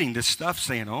was reading this stuff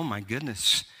saying, oh my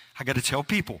goodness, I got to tell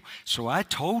people. So I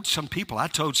told some people, I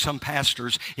told some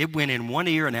pastors, it went in one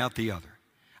ear and out the other.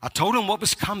 I told them what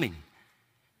was coming.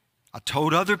 I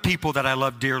told other people that I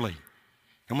love dearly.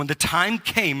 And when the time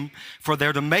came for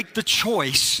them to make the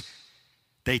choice,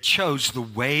 they chose the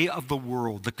way of the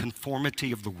world, the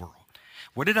conformity of the world.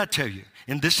 What did I tell you?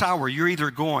 In this hour, you're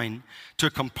either going to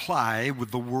comply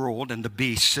with the world and the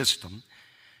beast system.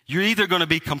 You're either going to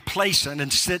be complacent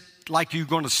and sit like you're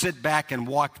going to sit back and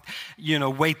walk,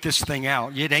 wait this thing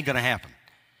out. It ain't going to happen.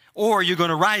 Or you're going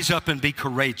to rise up and be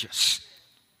courageous.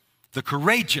 The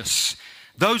courageous,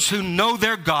 those who know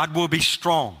their God, will be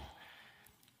strong.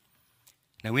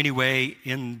 Now, anyway,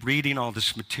 in reading all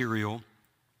this material,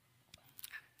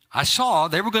 I saw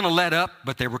they were going to let up,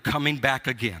 but they were coming back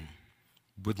again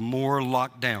with more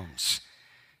lockdowns.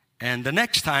 And the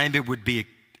next time it would be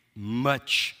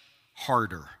much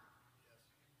harder.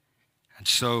 And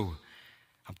so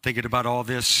I'm thinking about all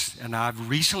this, and I've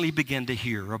recently begun to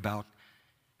hear about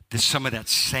some of that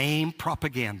same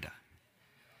propaganda,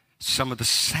 some of the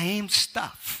same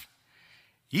stuff.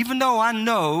 Even though I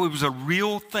know it was a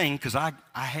real thing because I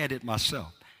had it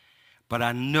myself, but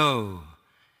I know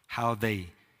how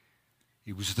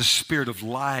it was the spirit of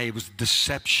lie, it was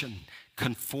deception,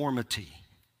 conformity.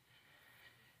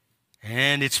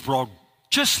 And it's brought,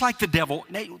 just like the devil,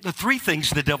 the three things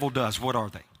the devil does, what are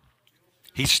they?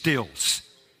 He steals.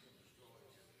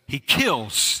 He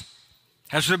kills.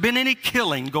 Has there been any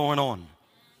killing going on?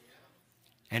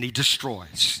 And he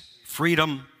destroys.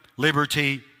 Freedom,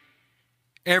 liberty,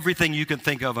 everything you can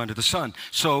think of under the sun.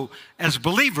 So as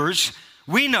believers,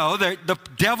 we know that the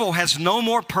devil has no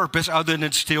more purpose other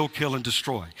than steal, kill, and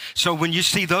destroy. So when you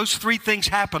see those three things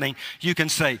happening, you can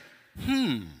say,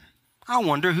 I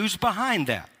wonder who's behind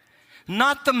that.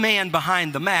 Not the man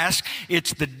behind the mask,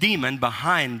 it's the demon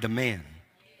behind the man.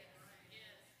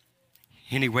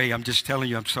 Anyway, I'm just telling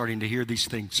you, I'm starting to hear these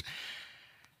things.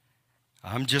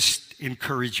 I'm just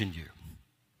encouraging you.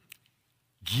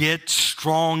 Get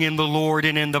strong in the Lord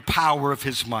and in the power of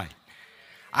his might.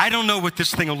 I don't know what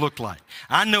this thing will look like.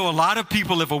 I know a lot of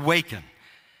people have awakened.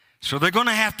 So they're going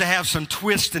to have some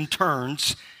twists and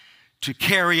turns to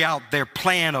carry out their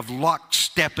plan of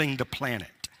lockstepping the planet.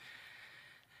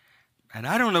 And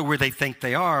I don't know where they think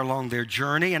they are along their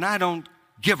journey, and I don't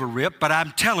give a rip, but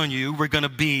I'm telling you, we're going to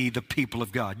be the people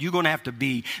of God. You're going to have to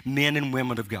be men and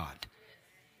women of God.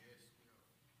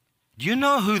 Do you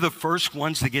know who the first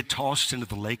ones that get tossed into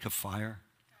the lake of fire?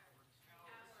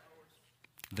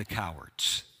 The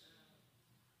cowards.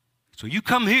 So you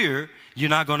come here, you're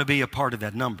not going to be a part of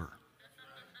that number.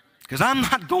 Because I'm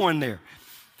not going there.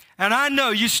 And I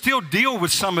know you still deal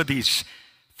with some of these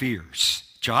fears.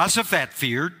 Jehoshaphat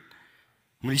feared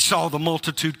when he saw the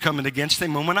multitude coming against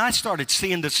him. And when I started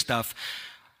seeing this stuff,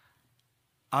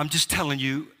 I'm just telling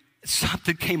you,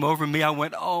 something came over me. I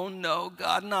went, oh no,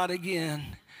 God, not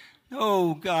again.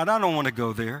 No, God, I don't want to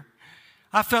go there.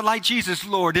 I felt like, Jesus,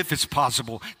 Lord, if it's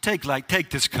possible, take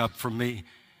this cup from me.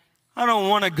 I don't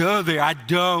want to go there. I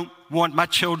don't want my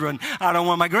children. I don't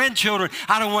want my grandchildren.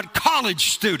 I don't want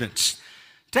college students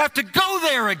to have to go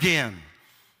there again.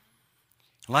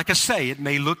 Like I say, it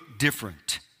may look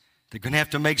different. They're going to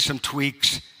have to make some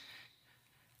tweaks.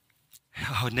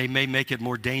 Oh, and they may make it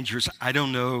more dangerous. I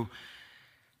don't know.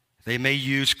 They may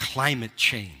use climate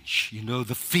change,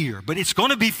 the fear. But it's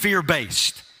going to be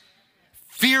fear-based.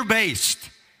 Fear-based.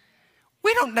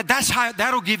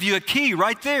 That'll give you a key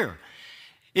right there.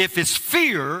 If it's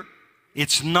fear,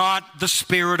 it's not the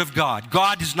Spirit of God.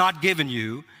 God has not given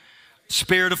you a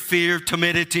spirit of fear,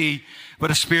 timidity, but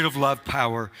a spirit of love,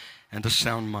 power, and a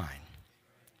sound mind.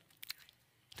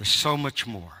 There's so much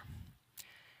more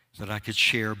that I could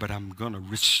share, but I'm going to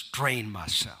restrain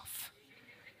myself.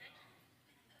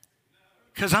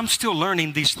 Because I'm still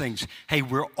learning these things. Hey,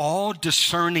 we're all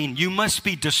discerning. You must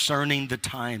be discerning the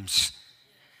times.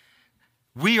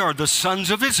 We are the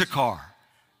sons of Issachar.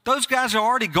 Those guys are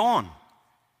already gone.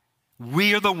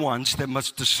 We are the ones that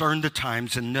must discern the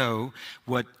times and know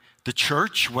what the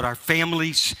church, what our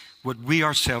families, what we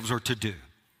ourselves are to do.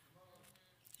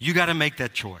 You got to make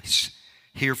that choice.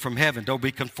 Hear from heaven. Don't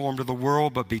be conformed to the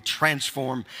world, but be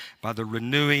transformed by the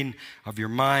renewing of your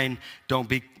mind. Don't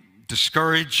be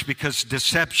discouraged because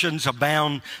deceptions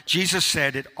abound. Jesus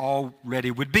said it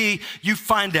already would be. You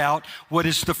find out what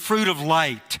is the fruit of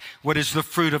light. What is the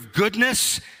fruit of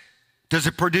goodness? Does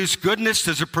it produce goodness?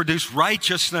 Does it produce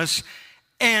righteousness?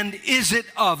 And is it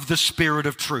of the Spirit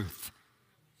of truth?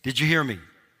 Did you hear me?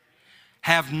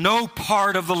 Have no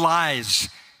part of the lies.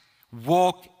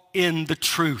 Walk in the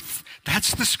truth.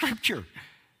 That's the scripture.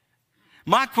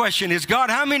 My question is, God,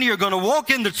 how many are going to walk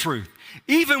in the truth,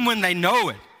 even when they know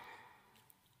it?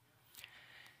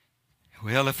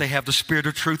 Well, if they have the Spirit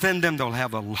of truth in them, they'll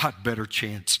have a lot better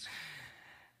chance.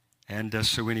 And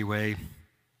so anyway,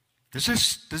 does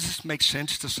this make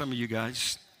sense to some of you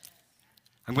guys?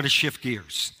 I'm going to shift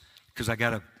gears because I've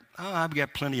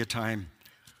got plenty of time.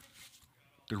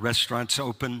 The restaurant's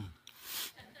open.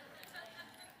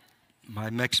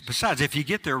 Besides, if you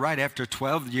get there right after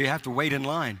 12, you have to wait in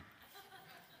line.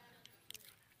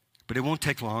 But it won't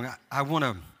take long. I want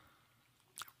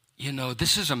to,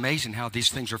 this is amazing how these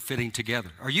things are fitting together.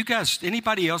 Are you guys,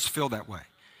 anybody else feel that way?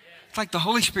 It's like the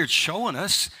Holy Spirit's showing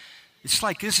us. It's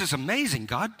like, this is amazing,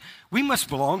 God. We must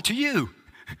belong to you.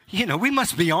 We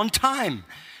must be on time.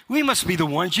 We must be the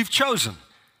ones you've chosen.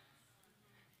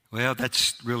 Well,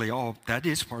 that's really all. That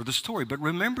is part of the story. But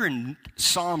remember in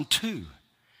Psalm 2,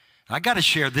 I got to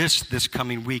share this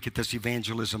coming week at this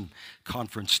evangelism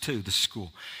conference too, this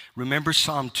school. Remember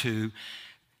Psalm 2,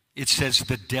 it says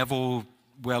the devil,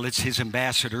 it's his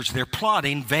ambassadors, they're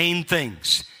plotting vain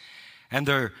things. And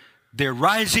they're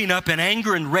rising up in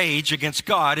anger and rage against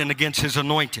God and against his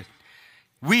anointed.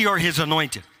 We are his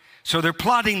anointed. So they're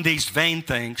plotting these vain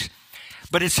things.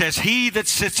 But it says, he that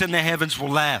sits in the heavens will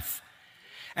laugh.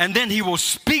 And then he will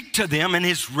speak to them in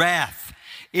his wrath,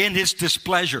 in his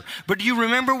displeasure. But do you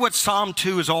remember what Psalm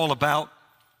 2 is all about?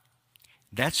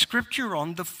 That scripture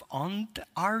on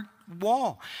our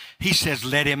wall. He says,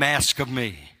 let him ask of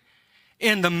me.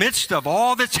 In the midst of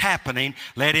all that's happening,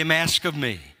 let him ask of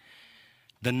me.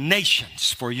 The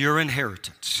nations for your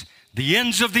inheritance, the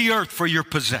ends of the earth for your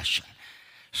possession.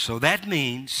 So that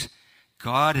means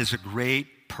God has a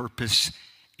great purpose.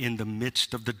 In the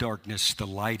midst of the darkness, the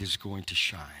light is going to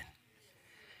shine.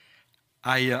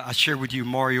 I share with you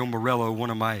Mario Morello,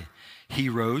 one of my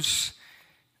heroes,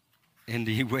 in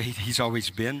the way he's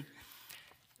always been,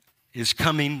 is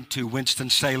coming to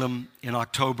Winston-Salem in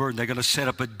October, and they're going to set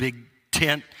up a big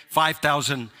tent,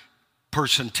 5,000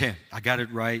 person tent. I got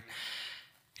it right.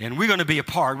 And we're going to be a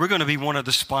part. We're going to be one of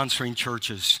the sponsoring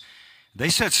churches. They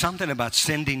said something about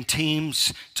sending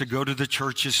teams to go to the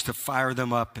churches to fire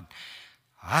them up. And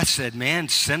I said, man,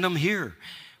 send them here.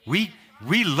 We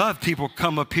love people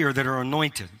come up here that are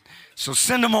anointed. So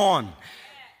send them on.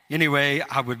 Anyway,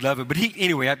 I would love it. But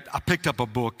I picked up a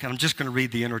book, and I'm just going to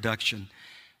read the introduction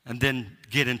and then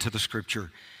get into the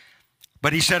scripture.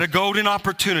 But he said, a golden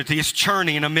opportunity is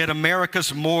churning amid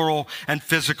America's moral and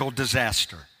physical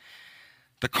disaster.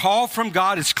 The call from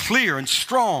God is clear and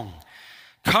strong.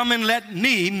 Come and let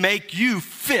me make you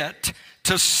fit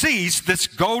to seize this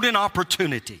golden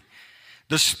opportunity.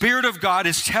 The Spirit of God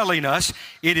is telling us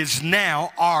it is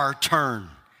now our turn.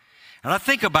 And I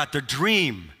think about the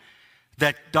dream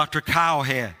that Dr. Kyle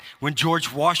had when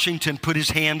George Washington put his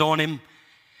hand on him,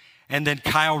 and then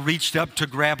Kyle reached up to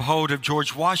grab hold of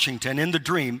George Washington in the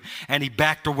dream, and he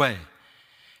backed away.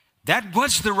 That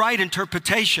was the right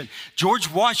interpretation.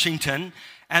 George Washington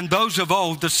and those of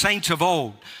old, the saints of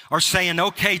old, are saying,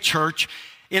 okay, church,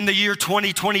 in the year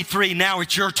 2023, now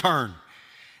it's your turn.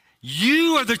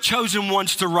 You are the chosen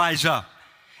ones to rise up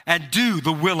and do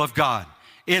the will of God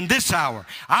in this hour.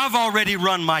 I've already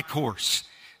run my course.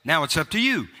 Now it's up to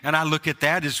you. And I look at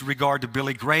that as regard to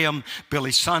Billy Graham,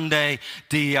 Billy Sunday,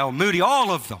 D.L. Moody,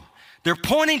 all of them. They're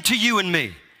pointing to you and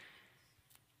me.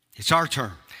 It's our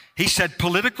turn. He said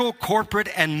political, corporate,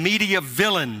 and media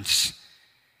villains.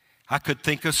 I could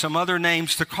think of some other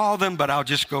names to call them, but I'll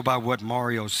just go by what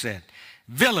Mario said.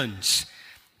 Villains.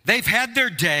 They've had their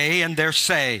day and their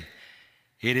say.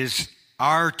 It is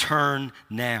our turn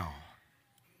now.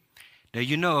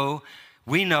 Now,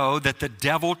 we know that the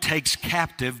devil takes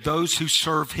captive those who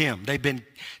serve him. They've been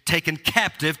taken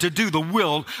captive to do the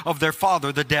will of their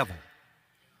father, the devil.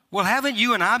 Well, haven't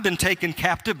you and I been taken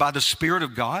captive by the Spirit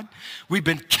of God? We've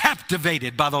been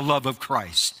captivated by the love of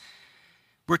Christ.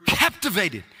 We're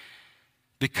captivated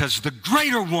because the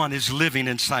greater one is living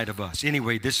inside of us.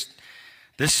 Anyway, this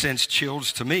sends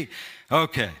chills to me.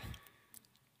 Okay.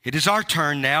 It is our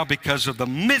turn now because of the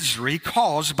misery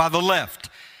caused by the left.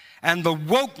 And the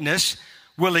wokeness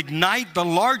will ignite the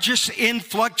largest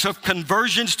influx of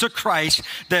conversions to Christ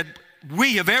that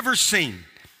we have ever seen.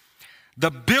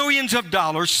 The billions of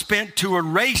dollars spent to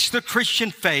erase the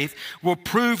Christian faith will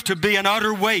prove to be an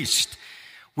utter waste.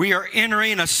 We are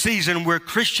entering a season where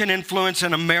Christian influence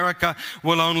in America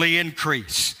will only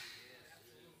increase.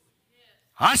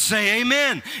 I say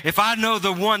amen. If I know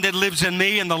the one that lives in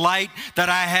me and the light that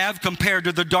I have compared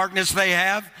to the darkness they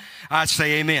have, I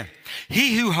say amen.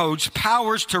 He who holds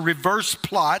powers to reverse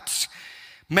plots,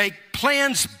 make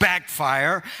plans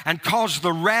backfire, and cause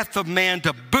the wrath of man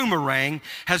to boomerang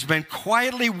has been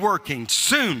quietly working.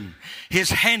 Soon his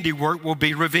handiwork will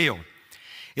be revealed.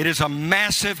 It is a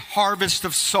massive harvest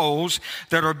of souls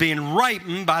that are being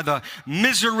ripened by the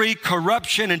misery,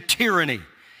 corruption, and tyranny.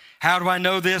 How do I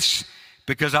know this?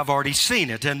 Because I've already seen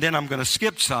it. And then I'm going to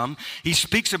skip some. He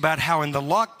speaks about how in the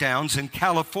lockdowns in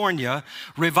California,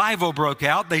 revival broke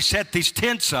out. They set these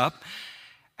tents up.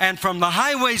 And from the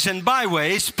highways and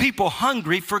byways, people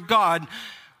hungry for God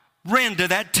ran to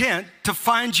that tent to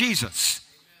find Jesus.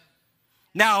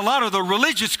 Now, a lot of the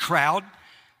religious crowd,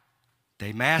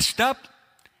 they masked up,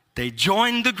 they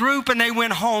joined the group, and they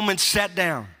went home and sat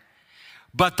down.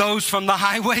 But those from the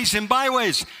highways and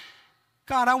byways,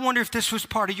 God, I wonder if this was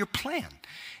part of your plan.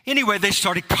 Anyway, they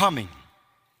started coming.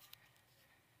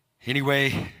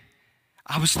 Anyway,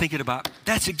 I was thinking about,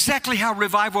 that's exactly how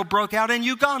revival broke out in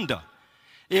Uganda.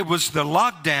 It was the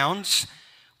lockdowns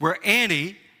where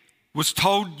Annie was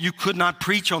told you could not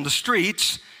preach on the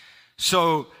streets.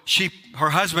 So her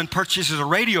husband purchases a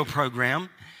radio program.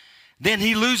 Then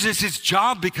he loses his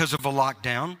job because of a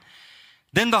lockdown.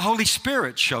 Then the Holy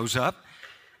Spirit shows up,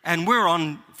 and we're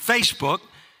on Facebook,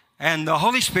 and the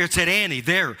Holy Spirit said, Annie,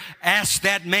 there, ask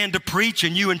that man to preach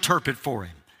and you interpret for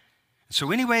him.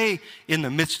 So anyway, in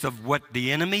the midst of what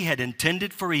the enemy had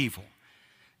intended for evil,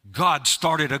 God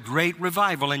started a great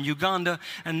revival in Uganda,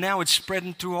 and now it's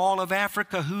spreading through all of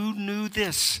Africa. Who knew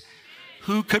this?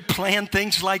 Who could plan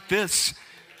things like this?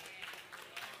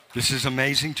 This is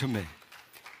amazing to me.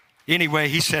 Anyway,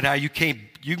 he said how you can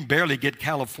barely get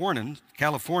Californians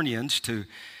to,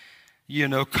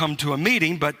 come to a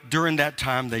meeting, but during that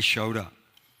time they showed up.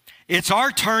 It's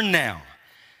our turn now.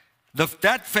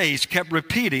 That phrase kept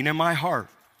repeating in my heart.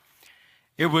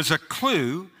 It was a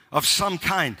clue of some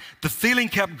kind. The feeling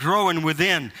kept growing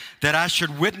within that I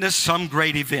should witness some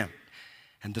great event.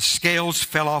 And the scales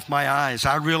fell off my eyes.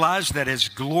 I realized that as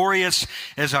glorious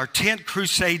as our tent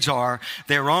crusades are,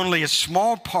 they're only a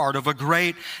small part of a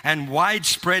great and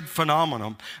widespread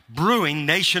phenomenon brewing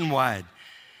nationwide.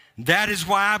 That is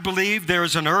why I believe there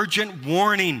is an urgent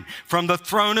warning from the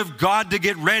throne of God to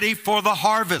get ready for the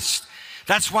harvest.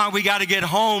 That's why we got to get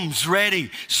homes ready,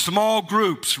 small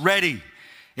groups ready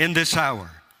in this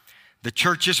hour. The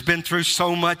church has been through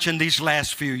so much in these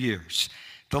last few years.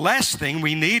 The last thing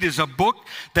we need is a book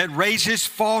that raises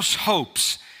false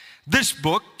hopes. This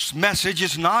book's message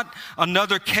is not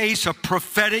another case of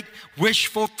prophetic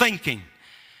wishful thinking.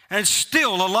 And it's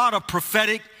still a lot of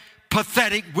prophetic,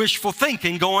 pathetic wishful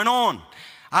thinking going on.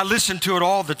 I listen to it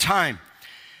all the time.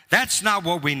 That's not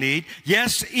what we need.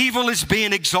 Yes, evil is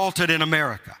being exalted in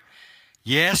America.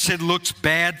 Yes, it looks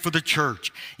bad for the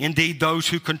church. Indeed, those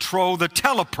who control the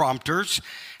teleprompters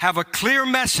have a clear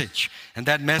message, and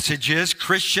that message is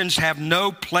Christians have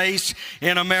no place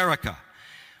in America.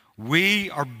 We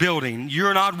are building,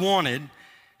 you're not wanted,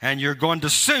 and you're going to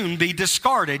soon be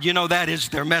discarded. That is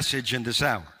their message in this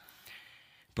hour.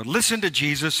 But listen to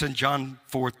Jesus in John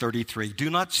 4:33. Do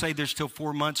not say there's still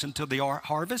 4 months until the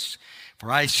harvest,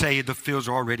 for I say the fields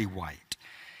are already white.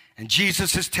 And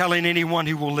Jesus is telling anyone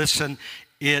who will listen,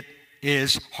 it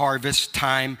is harvest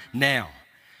time now.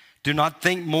 Do not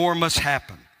think more must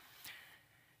happen.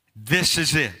 This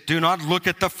is it. Do not look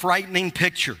at the frightening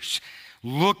pictures.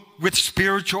 Look with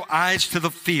spiritual eyes to the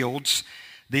fields.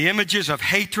 The images of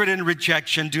hatred and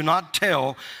rejection do not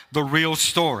tell the real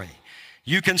story.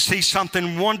 You can see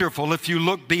something wonderful if you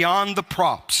look beyond the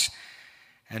props.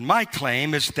 And my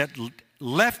claim is that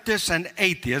leftists and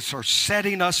atheists are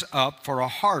setting us up for a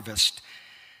harvest,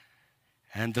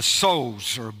 and the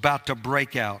souls are about to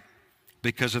break out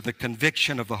because of the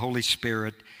conviction of the Holy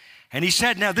Spirit. And he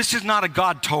said, now this is not a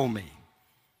God told me.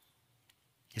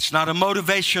 It's not a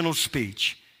motivational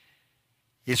speech.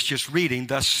 It's just reading,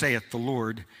 thus saith the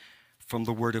Lord, from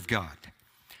the Word of God.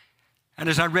 And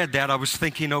as I read that, I was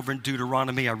thinking over in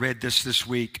Deuteronomy. I read this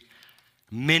week.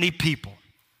 Many people,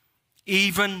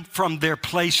 even from their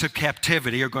place of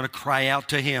captivity, are going to cry out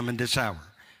to him in this hour.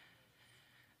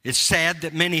 It's sad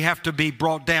that many have to be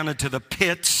brought down into the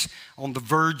pits on the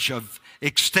verge of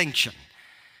extinction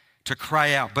to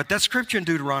cry out. But that scripture in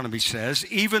Deuteronomy says,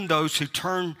 even those who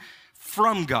turn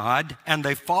from God and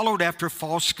they followed after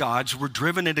false gods were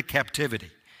driven into captivity.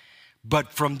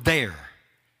 But from there,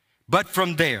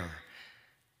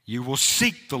 you will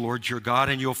seek the Lord your God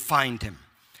and you'll find him.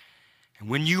 And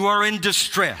when you are in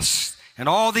distress and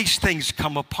all these things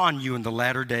come upon you in the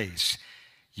latter days,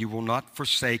 you will not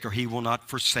forsake, or he will not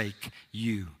forsake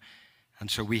you. And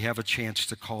so we have a chance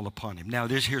to call upon him. Now,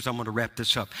 here's I'm going to wrap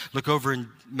this up. Look over in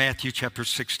Matthew chapter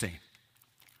 16.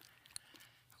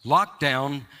 Locked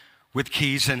down with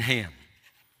keys in hand.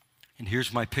 And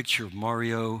here's my picture of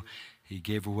Mario. He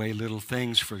gave away little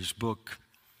things for his book.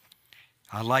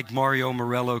 I like Mario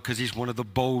Morello because he's one of the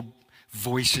bold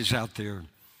voices out there.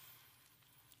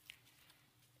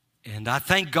 And I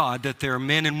thank God that there are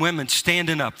men and women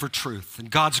standing up for truth.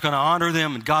 And God's going to honor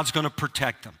them and God's going to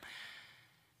protect them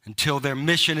until their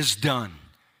mission is done.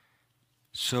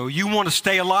 So you want to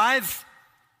stay alive?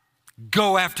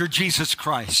 Go after Jesus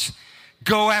Christ.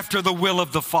 Go after the will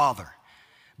of the Father.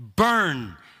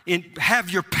 Have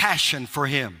your passion for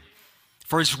him,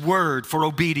 for his word, for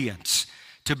obedience,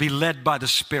 to be led by the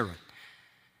Spirit.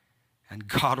 And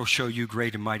God will show you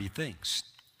great and mighty things.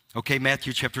 Okay,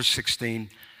 Matthew chapter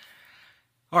 16.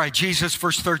 All right, Jesus,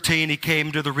 verse 13, he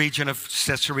came to the region of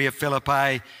Caesarea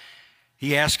Philippi.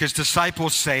 He asked his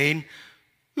disciples, saying,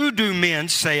 who do men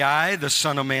say I, the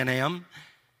Son of Man, am?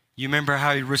 You remember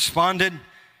how he responded?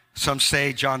 Some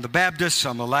say John the Baptist,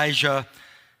 some Elijah,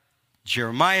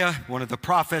 Jeremiah, one of the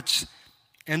prophets.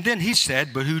 And then he said,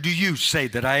 but who do you say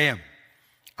that I am?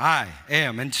 I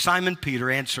am. And Simon Peter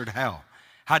answered, how?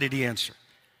 How did he answer?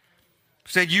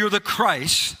 He said, you're the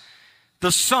Christ,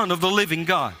 the Son of the living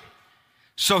God.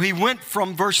 So he went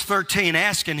from verse 13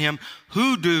 asking him,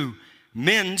 who do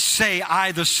men say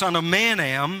I, the Son of Man,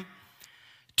 am?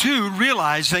 To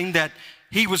realizing that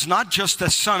he was not just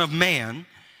the Son of Man,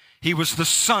 he was the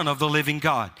Son of the living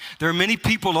God. There are many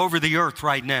people over the earth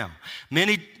right now,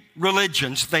 many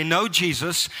religions, they know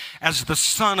Jesus as the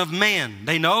Son of Man.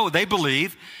 They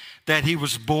believe that he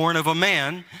was born of a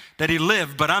man, that he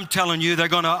lived. But I'm telling you, they're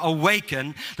going to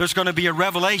awaken. There's going to be a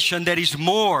revelation that he's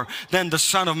more than the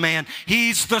Son of Man.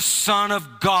 He's the Son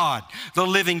of God, the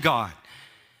living God.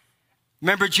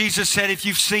 Remember, Jesus said, if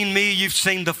you've seen me, you've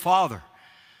seen the Father.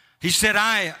 He said,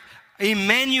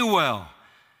 Emmanuel,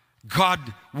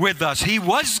 God with us. He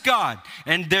was God.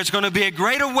 And there's going to be a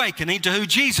great awakening to who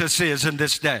Jesus is in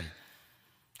this day.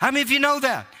 How many of you know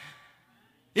that?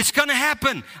 It's going to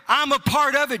happen. I'm a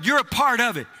part of it. You're a part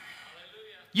of it.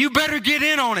 You better get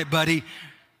in on it, buddy.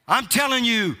 I'm telling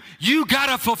you, you got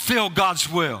to fulfill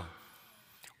God's will.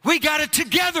 We got to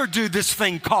together do this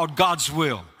thing called God's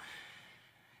will.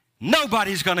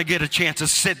 Nobody's going to get a chance to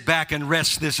sit back and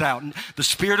rest this out. The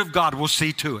Spirit of God will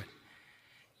see to it.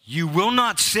 You will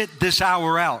not sit this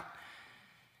hour out.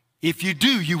 If you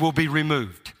do, you will be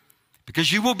removed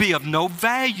because you will be of no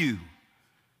value.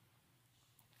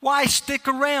 Why stick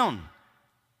around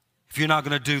if you're not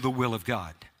going to do the will of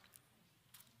God?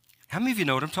 How many of you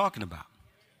know what I'm talking about?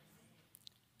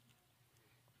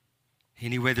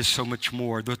 Anyway, there's so much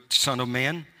more. The Son of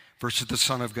Man versus the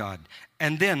Son of God.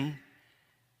 And then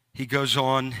he goes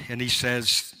on and he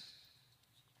says,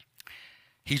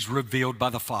 he's revealed by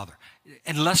the Father.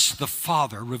 Unless the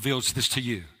Father reveals this to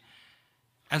you.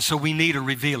 And so we need a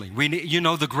revealing.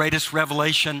 The greatest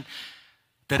revelation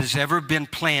that has ever been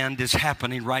planned is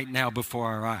happening right now before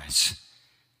our eyes.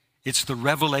 It's the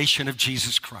revelation of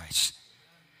Jesus Christ.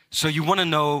 So you want to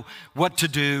know what to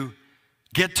do,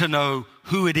 get to know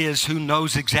who it is who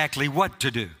knows exactly what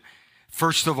to do.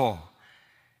 First of all,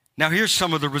 now here's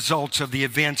some of the results of the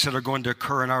events that are going to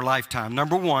occur in our lifetime.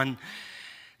 Number one,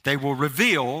 they will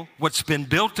reveal what's been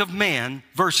built of man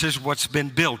versus what's been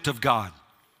built of God.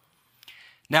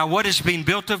 Now, what is being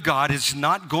built of God is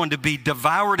not going to be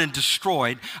devoured and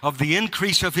destroyed. Of the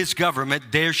increase of his government,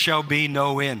 there shall be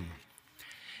no end.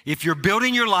 If you're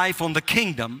building your life on the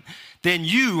kingdom, then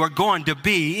you are going to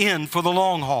be in for the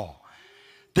long haul.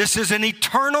 This is an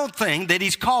eternal thing that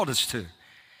he's called us to.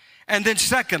 And then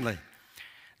secondly,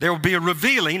 there will be a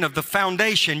revealing of the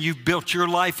foundation you've built your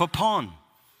life upon.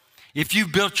 If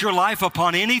you've built your life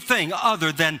upon anything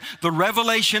other than the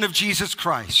revelation of Jesus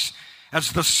Christ,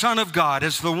 as the Son of God,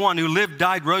 as the one who lived,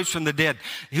 died, rose from the dead,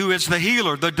 who is the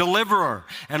healer, the deliverer,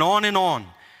 and on,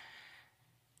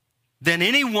 then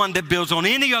anyone that builds on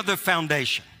any other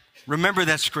foundation, remember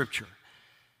that scripture.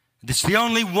 It's the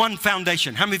only one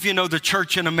foundation. How many of you know the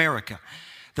church in America?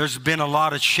 There's been a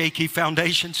lot of shaky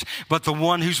foundations, but the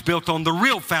one who's built on the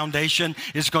real foundation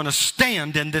is going to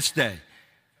stand in this day.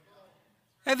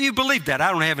 Have you believed that?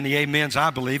 I don't have any amens.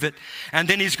 I believe it. And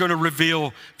then he's going to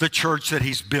reveal the church that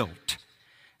he's built.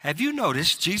 Have you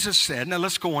noticed? Jesus said, now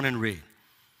let's go on and read.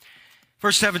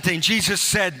 Verse 17, Jesus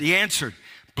said, he answered,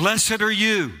 blessed are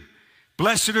you,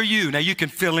 Blessed are you. Now you can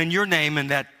fill in your name in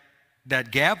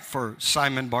that gap for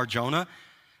Simon Bar-Jonah.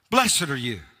 Blessed are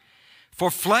you.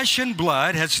 For flesh and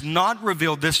blood has not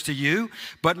revealed this to you,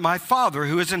 but my Father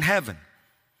who is in heaven.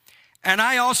 And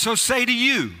I also say to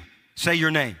you, say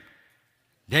your name,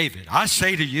 David, I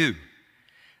say to you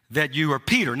that you are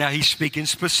Peter. Now he's speaking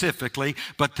specifically,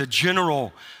 but the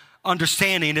general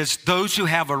understanding is those who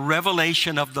have a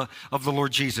revelation of the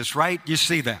Lord Jesus, right? You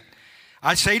see that.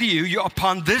 I say to you,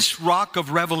 upon this rock of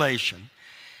revelation,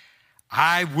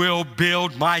 I will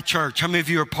build my church. How many of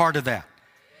you are part of that?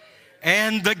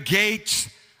 And the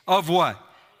gates of what?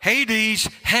 Hades,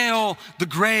 hell, the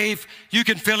grave, you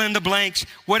can fill in the blanks,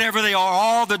 whatever they are,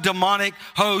 all the demonic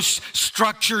hosts,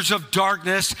 structures of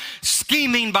darkness,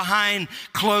 scheming behind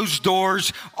closed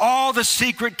doors, all the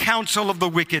secret counsel of the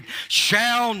wicked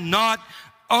shall not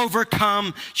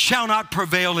overcome, shall not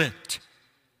prevail it.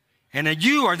 And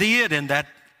you are the it in that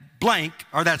blank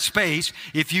or that space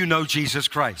if you know Jesus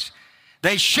Christ.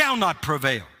 They shall not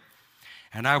prevail.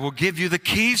 And I will give you the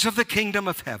keys of the kingdom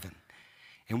of heaven.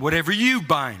 And whatever you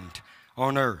bind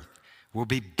on earth will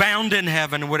be bound in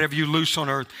heaven, and whatever you loose on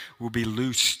earth will be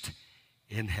loosed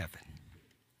in heaven.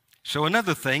 So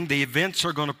another thing, the events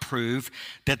are going to prove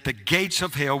that the gates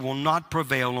of hell will not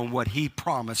prevail on what he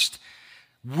promised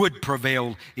would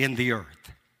prevail in the earth.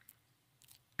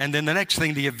 And then the next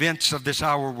thing, the events of this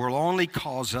hour will only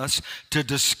cause us to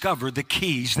discover the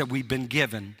keys that we've been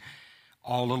given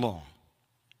all along.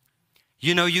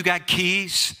 You know, you got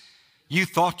keys you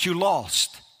thought you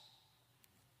lost.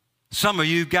 Some of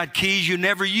you got keys you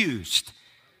never used.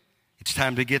 It's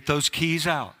time to get those keys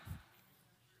out.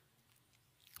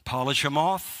 Polish them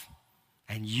off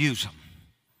and use them.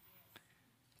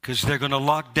 Because they're going to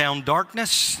lock down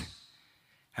darkness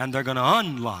and they're going to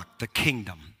unlock the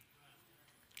kingdom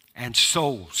and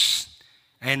souls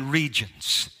and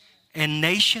regions and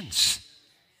nations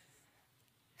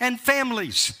and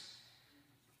families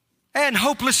and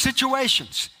hopeless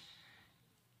situations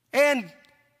and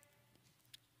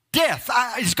death.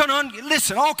 It's going to,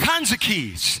 listen, all kinds of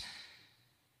keys.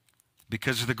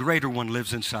 Because the greater one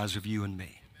lives inside of you and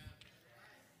me.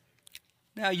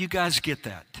 Now, you guys get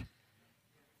that.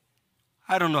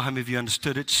 I don't know how many of you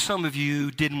understood it. Some of you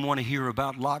didn't want to hear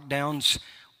about lockdowns.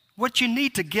 What you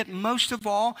need to get most of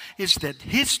all is that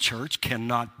his church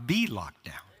cannot be locked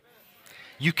down.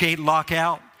 You can't lock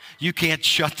out. You can't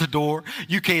shut the door.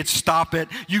 You can't stop it.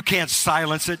 You can't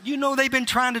silence it. You know, they've been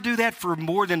trying to do that for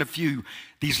more than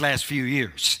these last few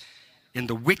years. In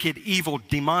the wicked, evil,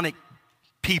 demonic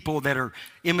people that are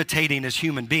imitating as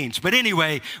human beings. But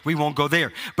anyway, we won't go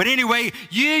there. But anyway,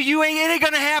 it ain't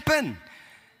going to happen.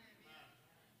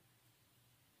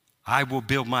 I will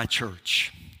build my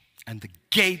church, and the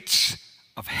gates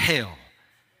of hell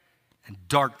and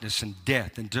darkness and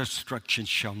death and destruction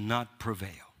shall not prevail.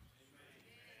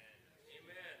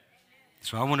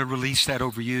 So I want to release that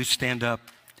over you. Stand up.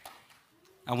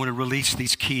 I want to release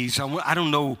these keys. I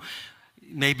don't know,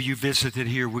 maybe you visited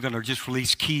here. We're going to just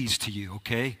release keys to you,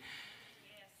 okay?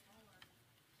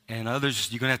 And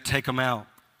others, you're going to have to take them out.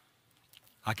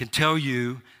 I can tell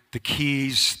you the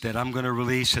keys that I'm going to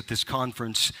release at this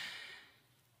conference.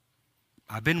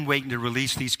 I've been waiting to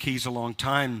release these keys a long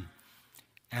time.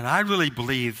 And I really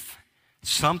believe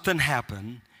something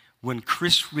happened when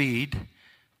Chris Reed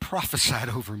prophesied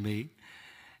over me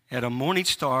at a Morning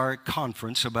Star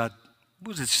conference about,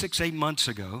 6-8 months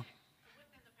ago?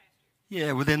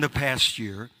 Yeah, within the past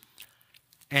year.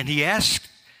 And he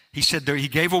said, he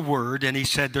gave a word, and he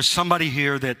said, there's somebody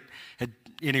here that had,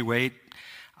 anyway,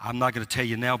 I'm not going to tell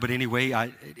you now, but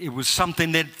anyway, it was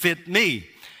something that fit me.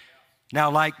 Now,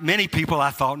 like many people, I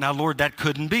thought, now, Lord, that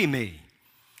couldn't be me.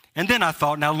 And then I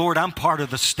thought, now, Lord, I'm part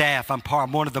of the staff. I'm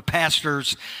one of the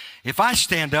pastors. If I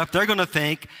stand up, they're going to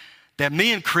think that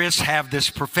me and Chris have this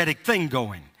prophetic thing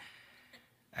going.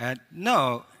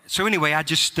 No. So anyway, I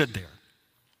just stood there.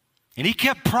 And he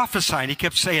kept prophesying. He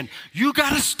kept saying, you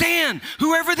got to stand.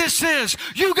 Whoever this is,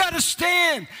 you got to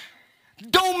stand.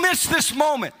 Don't miss this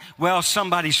moment. Well,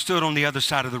 somebody stood on the other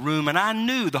side of the room, and I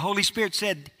knew the Holy Spirit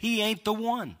said, he ain't the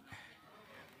one.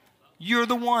 You're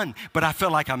the one. But I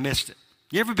felt like I missed it.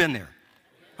 You ever been there?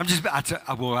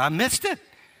 I missed it.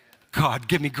 God,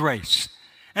 give me grace.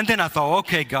 And then I thought,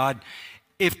 okay, God,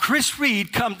 if Chris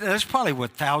Reed comes, there's probably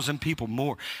 1,000 people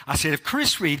more. I said, if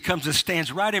Chris Reed comes and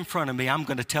stands right in front of me, I'm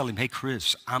going to tell him, hey,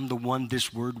 Chris, I'm the one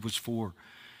this word was for.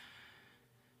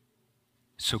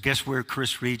 So guess where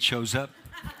Chris Reed shows up?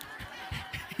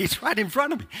 He's right in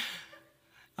front of me.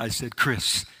 I said,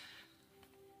 Chris,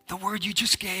 the word you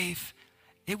just gave,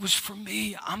 it was for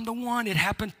me. I'm the one. It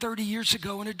happened 30 years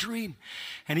ago in a dream.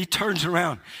 And he turns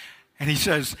around and he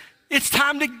says, it's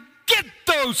time to get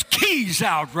those keys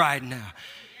out right now.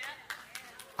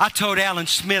 I told Alan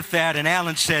Smith that, and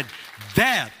Alan said,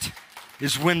 that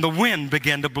is when the wind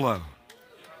began to blow.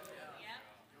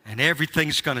 And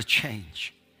everything's going to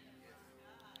change.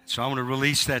 So I want to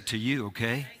release that to you,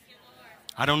 okay?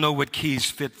 I don't know what keys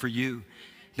fit for you.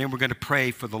 Then we're going to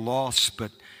pray for the lost,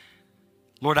 but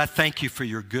Lord, I thank you for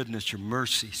your goodness, your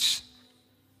mercies.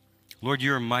 Lord,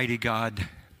 you're a mighty God.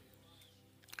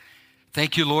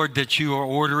 Thank you, Lord, that you are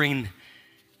ordering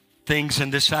things in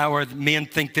this hour. Men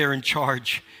think they're in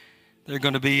charge. They're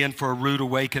going to be in for a rude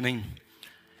awakening.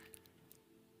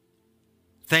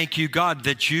 Thank you, God,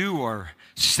 that you are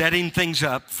setting things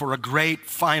up for a great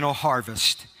final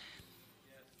harvest.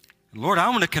 Lord, I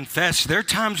want to confess, there are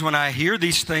times when I hear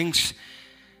these things,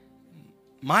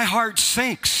 my heart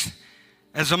sinks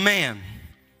as a man.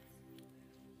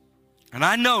 And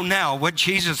I know now what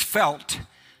Jesus felt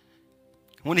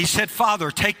when he said,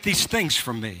 Father, take these things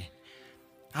from me.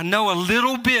 I know a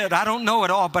little bit, I don't know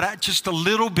it all, but just a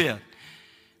little bit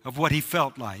of what he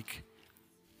felt like.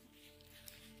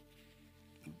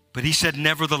 But he said,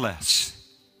 nevertheless,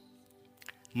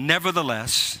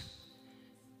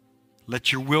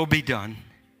 let your will be done,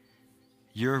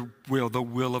 your will, the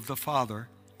will of the Father.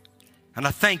 And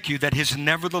I thank you that his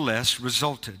nevertheless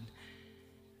resulted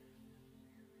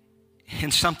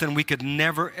in something we could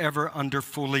never, ever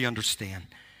fully understand.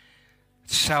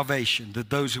 Salvation, that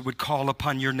those who would call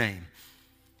upon your name,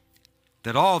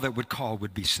 that all that would call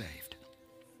would be saved.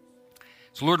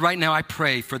 So Lord, right now I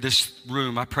pray for this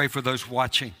room. I pray for those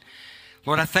watching.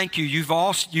 Lord, I thank you.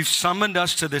 You've summoned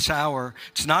us to this hour.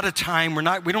 It's not a time,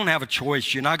 we don't have a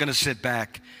choice. You're not going to sit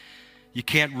back. You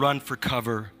can't run for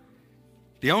cover.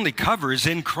 The only cover is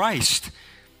in Christ.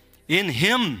 In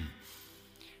Him.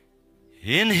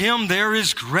 In Him there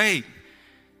is great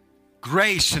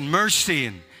grace and mercy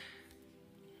and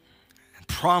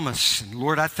promise. And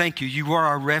Lord, I thank you. You are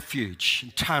our refuge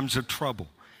in times of trouble.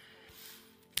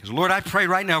 Lord, I pray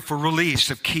right now for release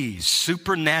of keys,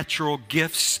 supernatural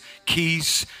gifts,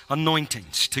 keys,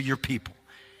 anointings to your people.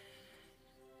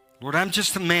 Lord, I'm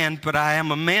just a man, but I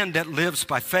am a man that lives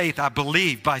by faith. I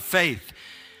believe by faith.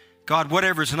 God,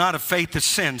 whatever is not of faith is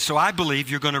sin. So I believe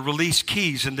you're going to release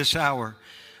keys in this hour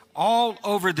all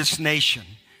over this nation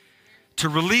to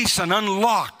release and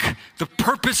unlock the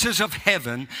purposes of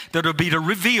heaven that will be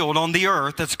revealed on the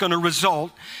earth, that's going to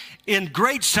result in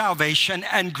great salvation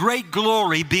and great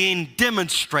glory being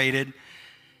demonstrated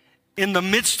in the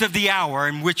midst of the hour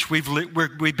in which we've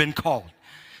been called.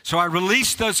 So I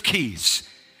release those keys.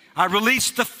 I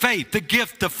release the faith, the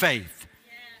gift of faith.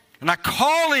 And I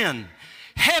call in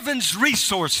heaven's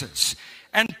resources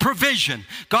and provision.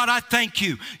 God, I thank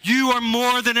you. You are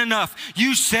more than enough.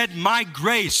 You said my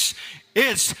grace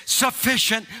is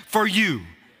sufficient for you.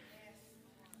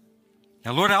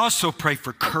 Now, Lord, I also pray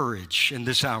for courage in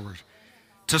this hour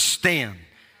to stand.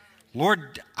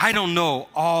 Lord, I don't know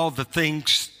all the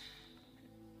things,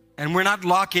 and we're not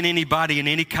locking anybody in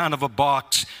any kind of a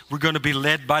box. We're going to be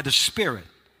led by the Spirit.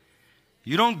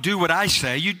 You don't do what I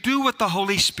say. You do what the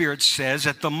Holy Spirit says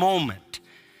at the moment.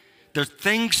 There are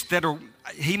things that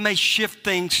He may shift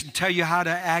things and tell you how to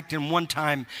act in one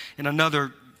time, in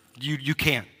another you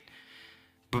can't.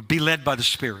 But be led by the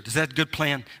Spirit. Is that a good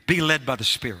plan? Be led by the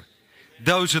Spirit.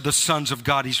 Those are the sons of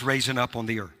God He's raising up on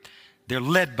the earth. They're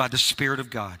led by the Spirit of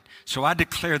God. So I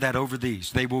declare that over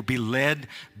these. They will be led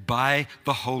by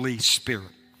the Holy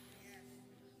Spirit.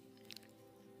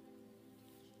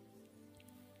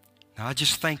 Now I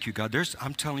just thank you, God.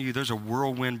 I'm telling you, there's a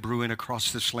whirlwind brewing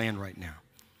across this land right now.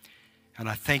 And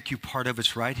I thank you, part of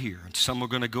it's right here. And some are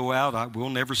going to go out. We'll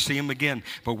never see them again.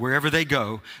 But wherever they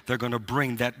go, they're going to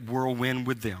bring that whirlwind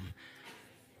with them.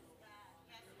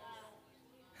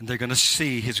 And they're going to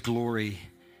see His glory.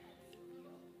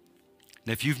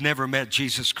 And if you've never met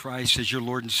Jesus Christ as your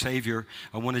Lord and Savior,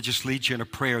 I want to just lead you in a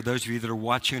prayer. Those of you that are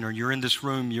watching or you're in this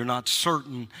room, you're not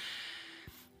certain.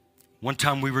 One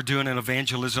time we were doing an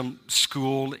evangelism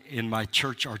school in my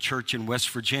church, our church in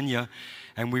West Virginia,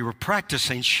 and we were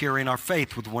practicing sharing our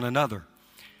faith with one another.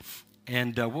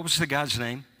 And what was the guy's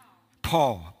name?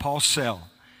 Paul Sell.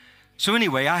 So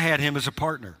anyway, I had him as a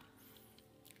partner.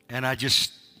 And I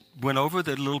just went over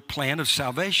the little plan of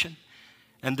salvation.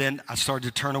 And then I started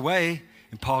to turn away,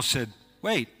 and Paul said,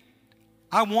 wait,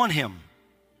 I want him.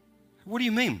 What do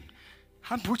you mean?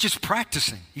 We're just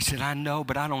practicing. He said, I know,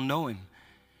 but I don't know him.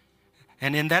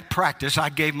 And in that practice, I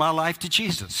gave my life to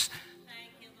Jesus.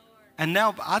 Thank you, Lord. And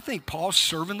now I think Paul's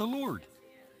serving the Lord.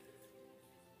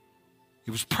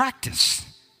 It was practice.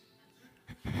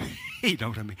 You know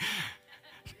what I mean?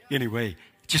 Anyway,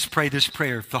 just pray this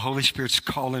prayer. If the Holy Spirit's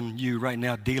calling you right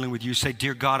now, dealing with you, say,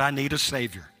 dear God, I need a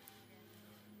Savior.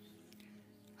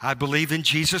 I believe in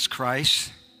Jesus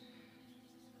Christ,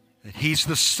 that He's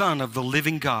the Son of the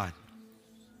living God.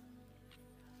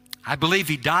 I believe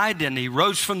He died and He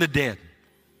rose from the dead.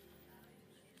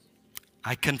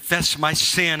 I confess my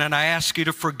sin and I ask You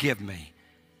to forgive me.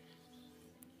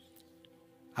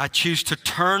 I choose to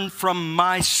turn from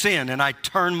my sin and I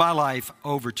turn my life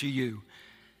over to You.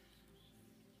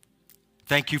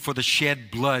 Thank You for the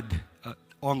shed blood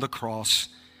on the cross.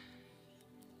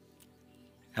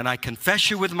 And I confess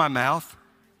You with my mouth,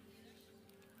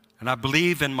 and I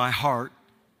believe in my heart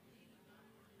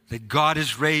that God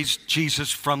has raised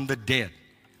Jesus from the dead.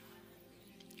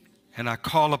 And I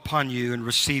call upon You and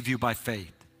receive You by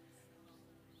faith.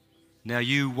 Now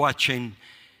you watching,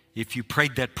 if you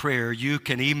prayed that prayer, you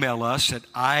can email us at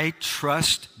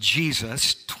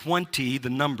itrustjesus20, the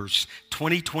numbers,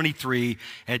 2023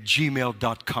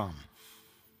 @gmail.com.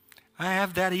 I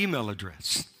have that email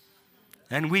address.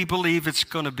 And we believe it's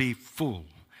going to be full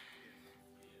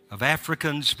of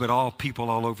Africans, but all people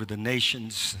all over the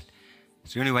nations.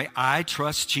 So anyway,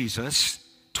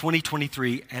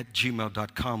 itrustjesus2023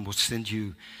 @gmail.com will send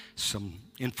you some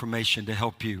information to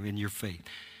help you in your faith.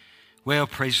 Well,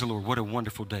 praise the Lord. What a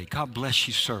wonderful day. God bless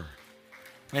you, sir.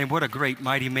 Man, what a great,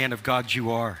 mighty man of God you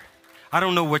are. I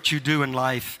don't know what you do in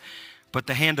life, but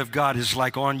the hand of God is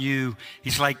like on you.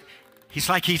 He's like He's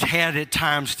had at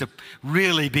times to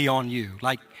really be on you. He's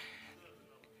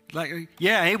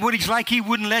like He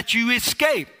wouldn't let you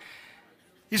escape.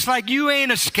 It's like you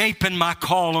ain't escaping my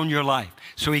call on your life.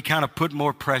 So He kind of put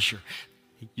more pressure.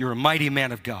 You're a mighty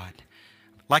man of God.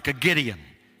 Like a Gideon.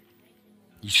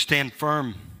 You stand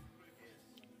firm.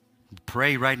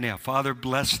 Pray right now. Father,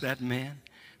 bless that man.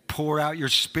 Pour out Your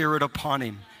Spirit upon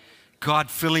him.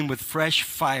 God, fill him with fresh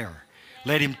fire.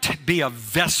 Let him be a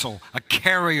vessel, a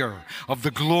carrier of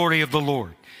the glory of the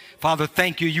Lord. Father,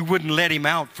 thank You. You wouldn't let him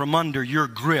out from under Your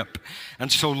grip.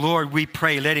 And so, Lord, we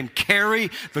pray, let him carry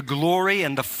the glory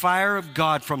and the fire of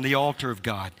God from the altar of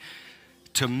God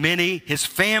to many, his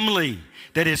family,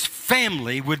 that his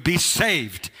family would be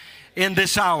saved in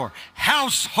this hour.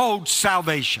 Household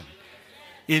salvation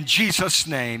in Jesus'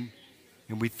 name.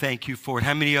 And we thank You for it.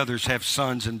 How many others have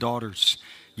sons and daughters?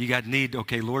 You got need?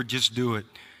 Okay, Lord, just do it.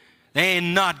 They ain't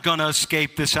not going to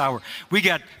escape this hour. We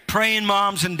got praying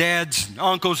moms and dads,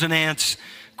 uncles and aunts,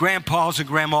 grandpas and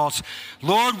grandmas.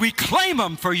 Lord, we claim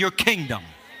them for Your kingdom.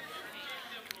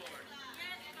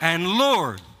 And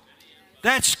Lord,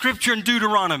 that scripture in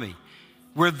Deuteronomy,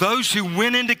 where those who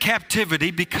went into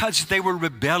captivity because they were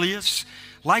rebellious,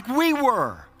 like we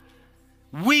were.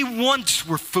 We once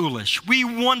were foolish. We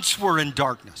once were in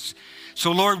darkness.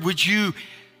 So Lord, would You,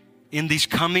 in these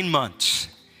coming months,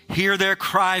 hear their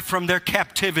cry from their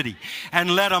captivity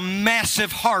and let a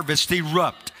massive harvest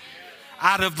erupt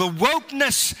out of the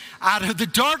wokeness, out of the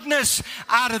darkness,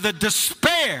 out of the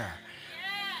despair.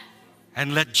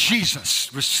 And let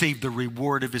Jesus receive the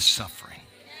reward of His suffering.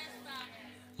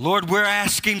 Lord, we're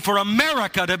asking for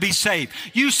America to be saved.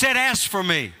 You said, ask for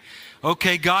me.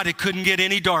 Okay, God, it couldn't get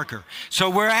any darker. So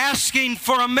we're asking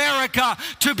for America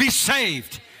to be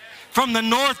saved from the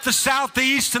north, the south, the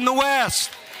east, and the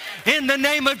west. In the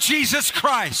name of Jesus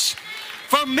Christ.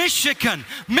 From Michigan,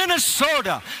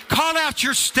 Minnesota, call out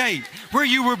your state where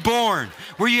you were born,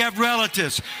 where you have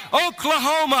relatives.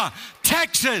 Oklahoma,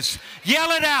 Texas,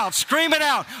 yell it out, scream it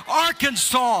out.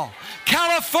 Arkansas,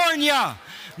 California,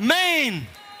 Maine,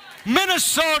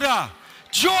 Minnesota,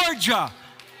 Georgia,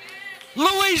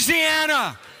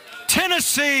 Louisiana,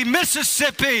 Tennessee,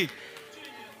 Mississippi.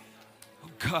 Oh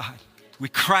God, we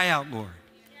cry out, Lord,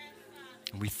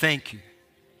 and we thank You.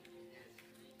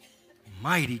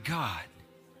 Mighty God.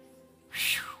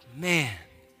 Whew, man,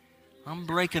 I'm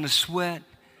breaking a sweat.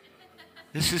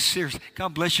 This is serious.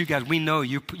 God bless you guys. We know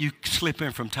you slip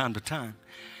in from time to time.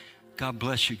 God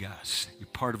bless you guys. You're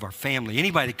part of our family.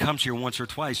 Anybody that comes here once or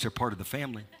twice, they're part of the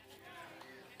family.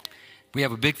 We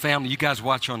have a big family. You guys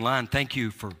watch online. Thank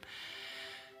you for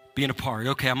being a part.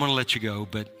 Okay, I'm going to let you go,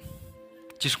 but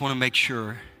just want to make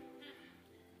sure.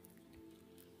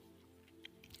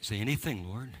 Say anything,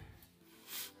 Lord.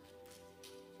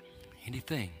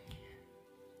 Anything.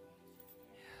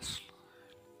 Yes,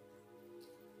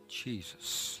 Lord.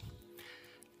 Jesus.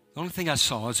 The only thing I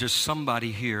saw is there's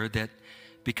somebody here that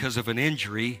because of an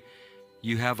injury,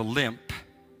 you have a limp.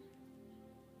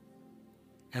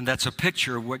 And that's a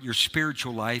picture of what your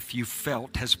spiritual life you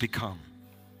felt has become.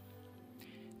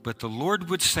 But the Lord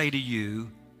would say to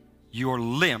you, your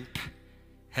limp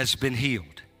has been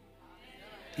healed.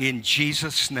 In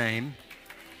Jesus' name.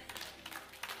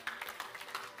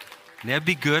 And that'd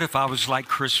be good if I was like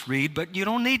Chris Reed, but you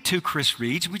don't need two Chris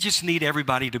Reeds. We just need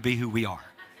everybody to be who we are.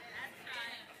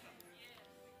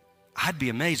 I'd be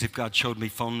amazed if God showed me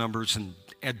phone numbers and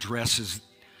addresses.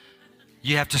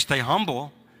 You have to stay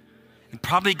humble. And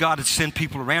probably God would send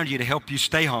people around you to help you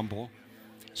stay humble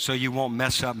so you won't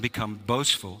mess up and become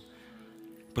boastful.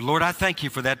 But Lord, I thank you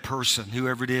for that person,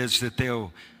 whoever it is, that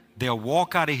they'll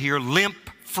walk out of here limp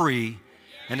free.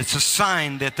 And it's a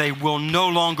sign that they will no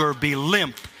longer be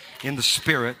limp in the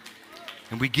spirit.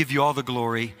 And we give you all the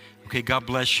glory. Okay, God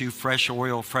bless you. Fresh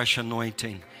oil, fresh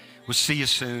anointing. We'll see you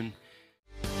soon.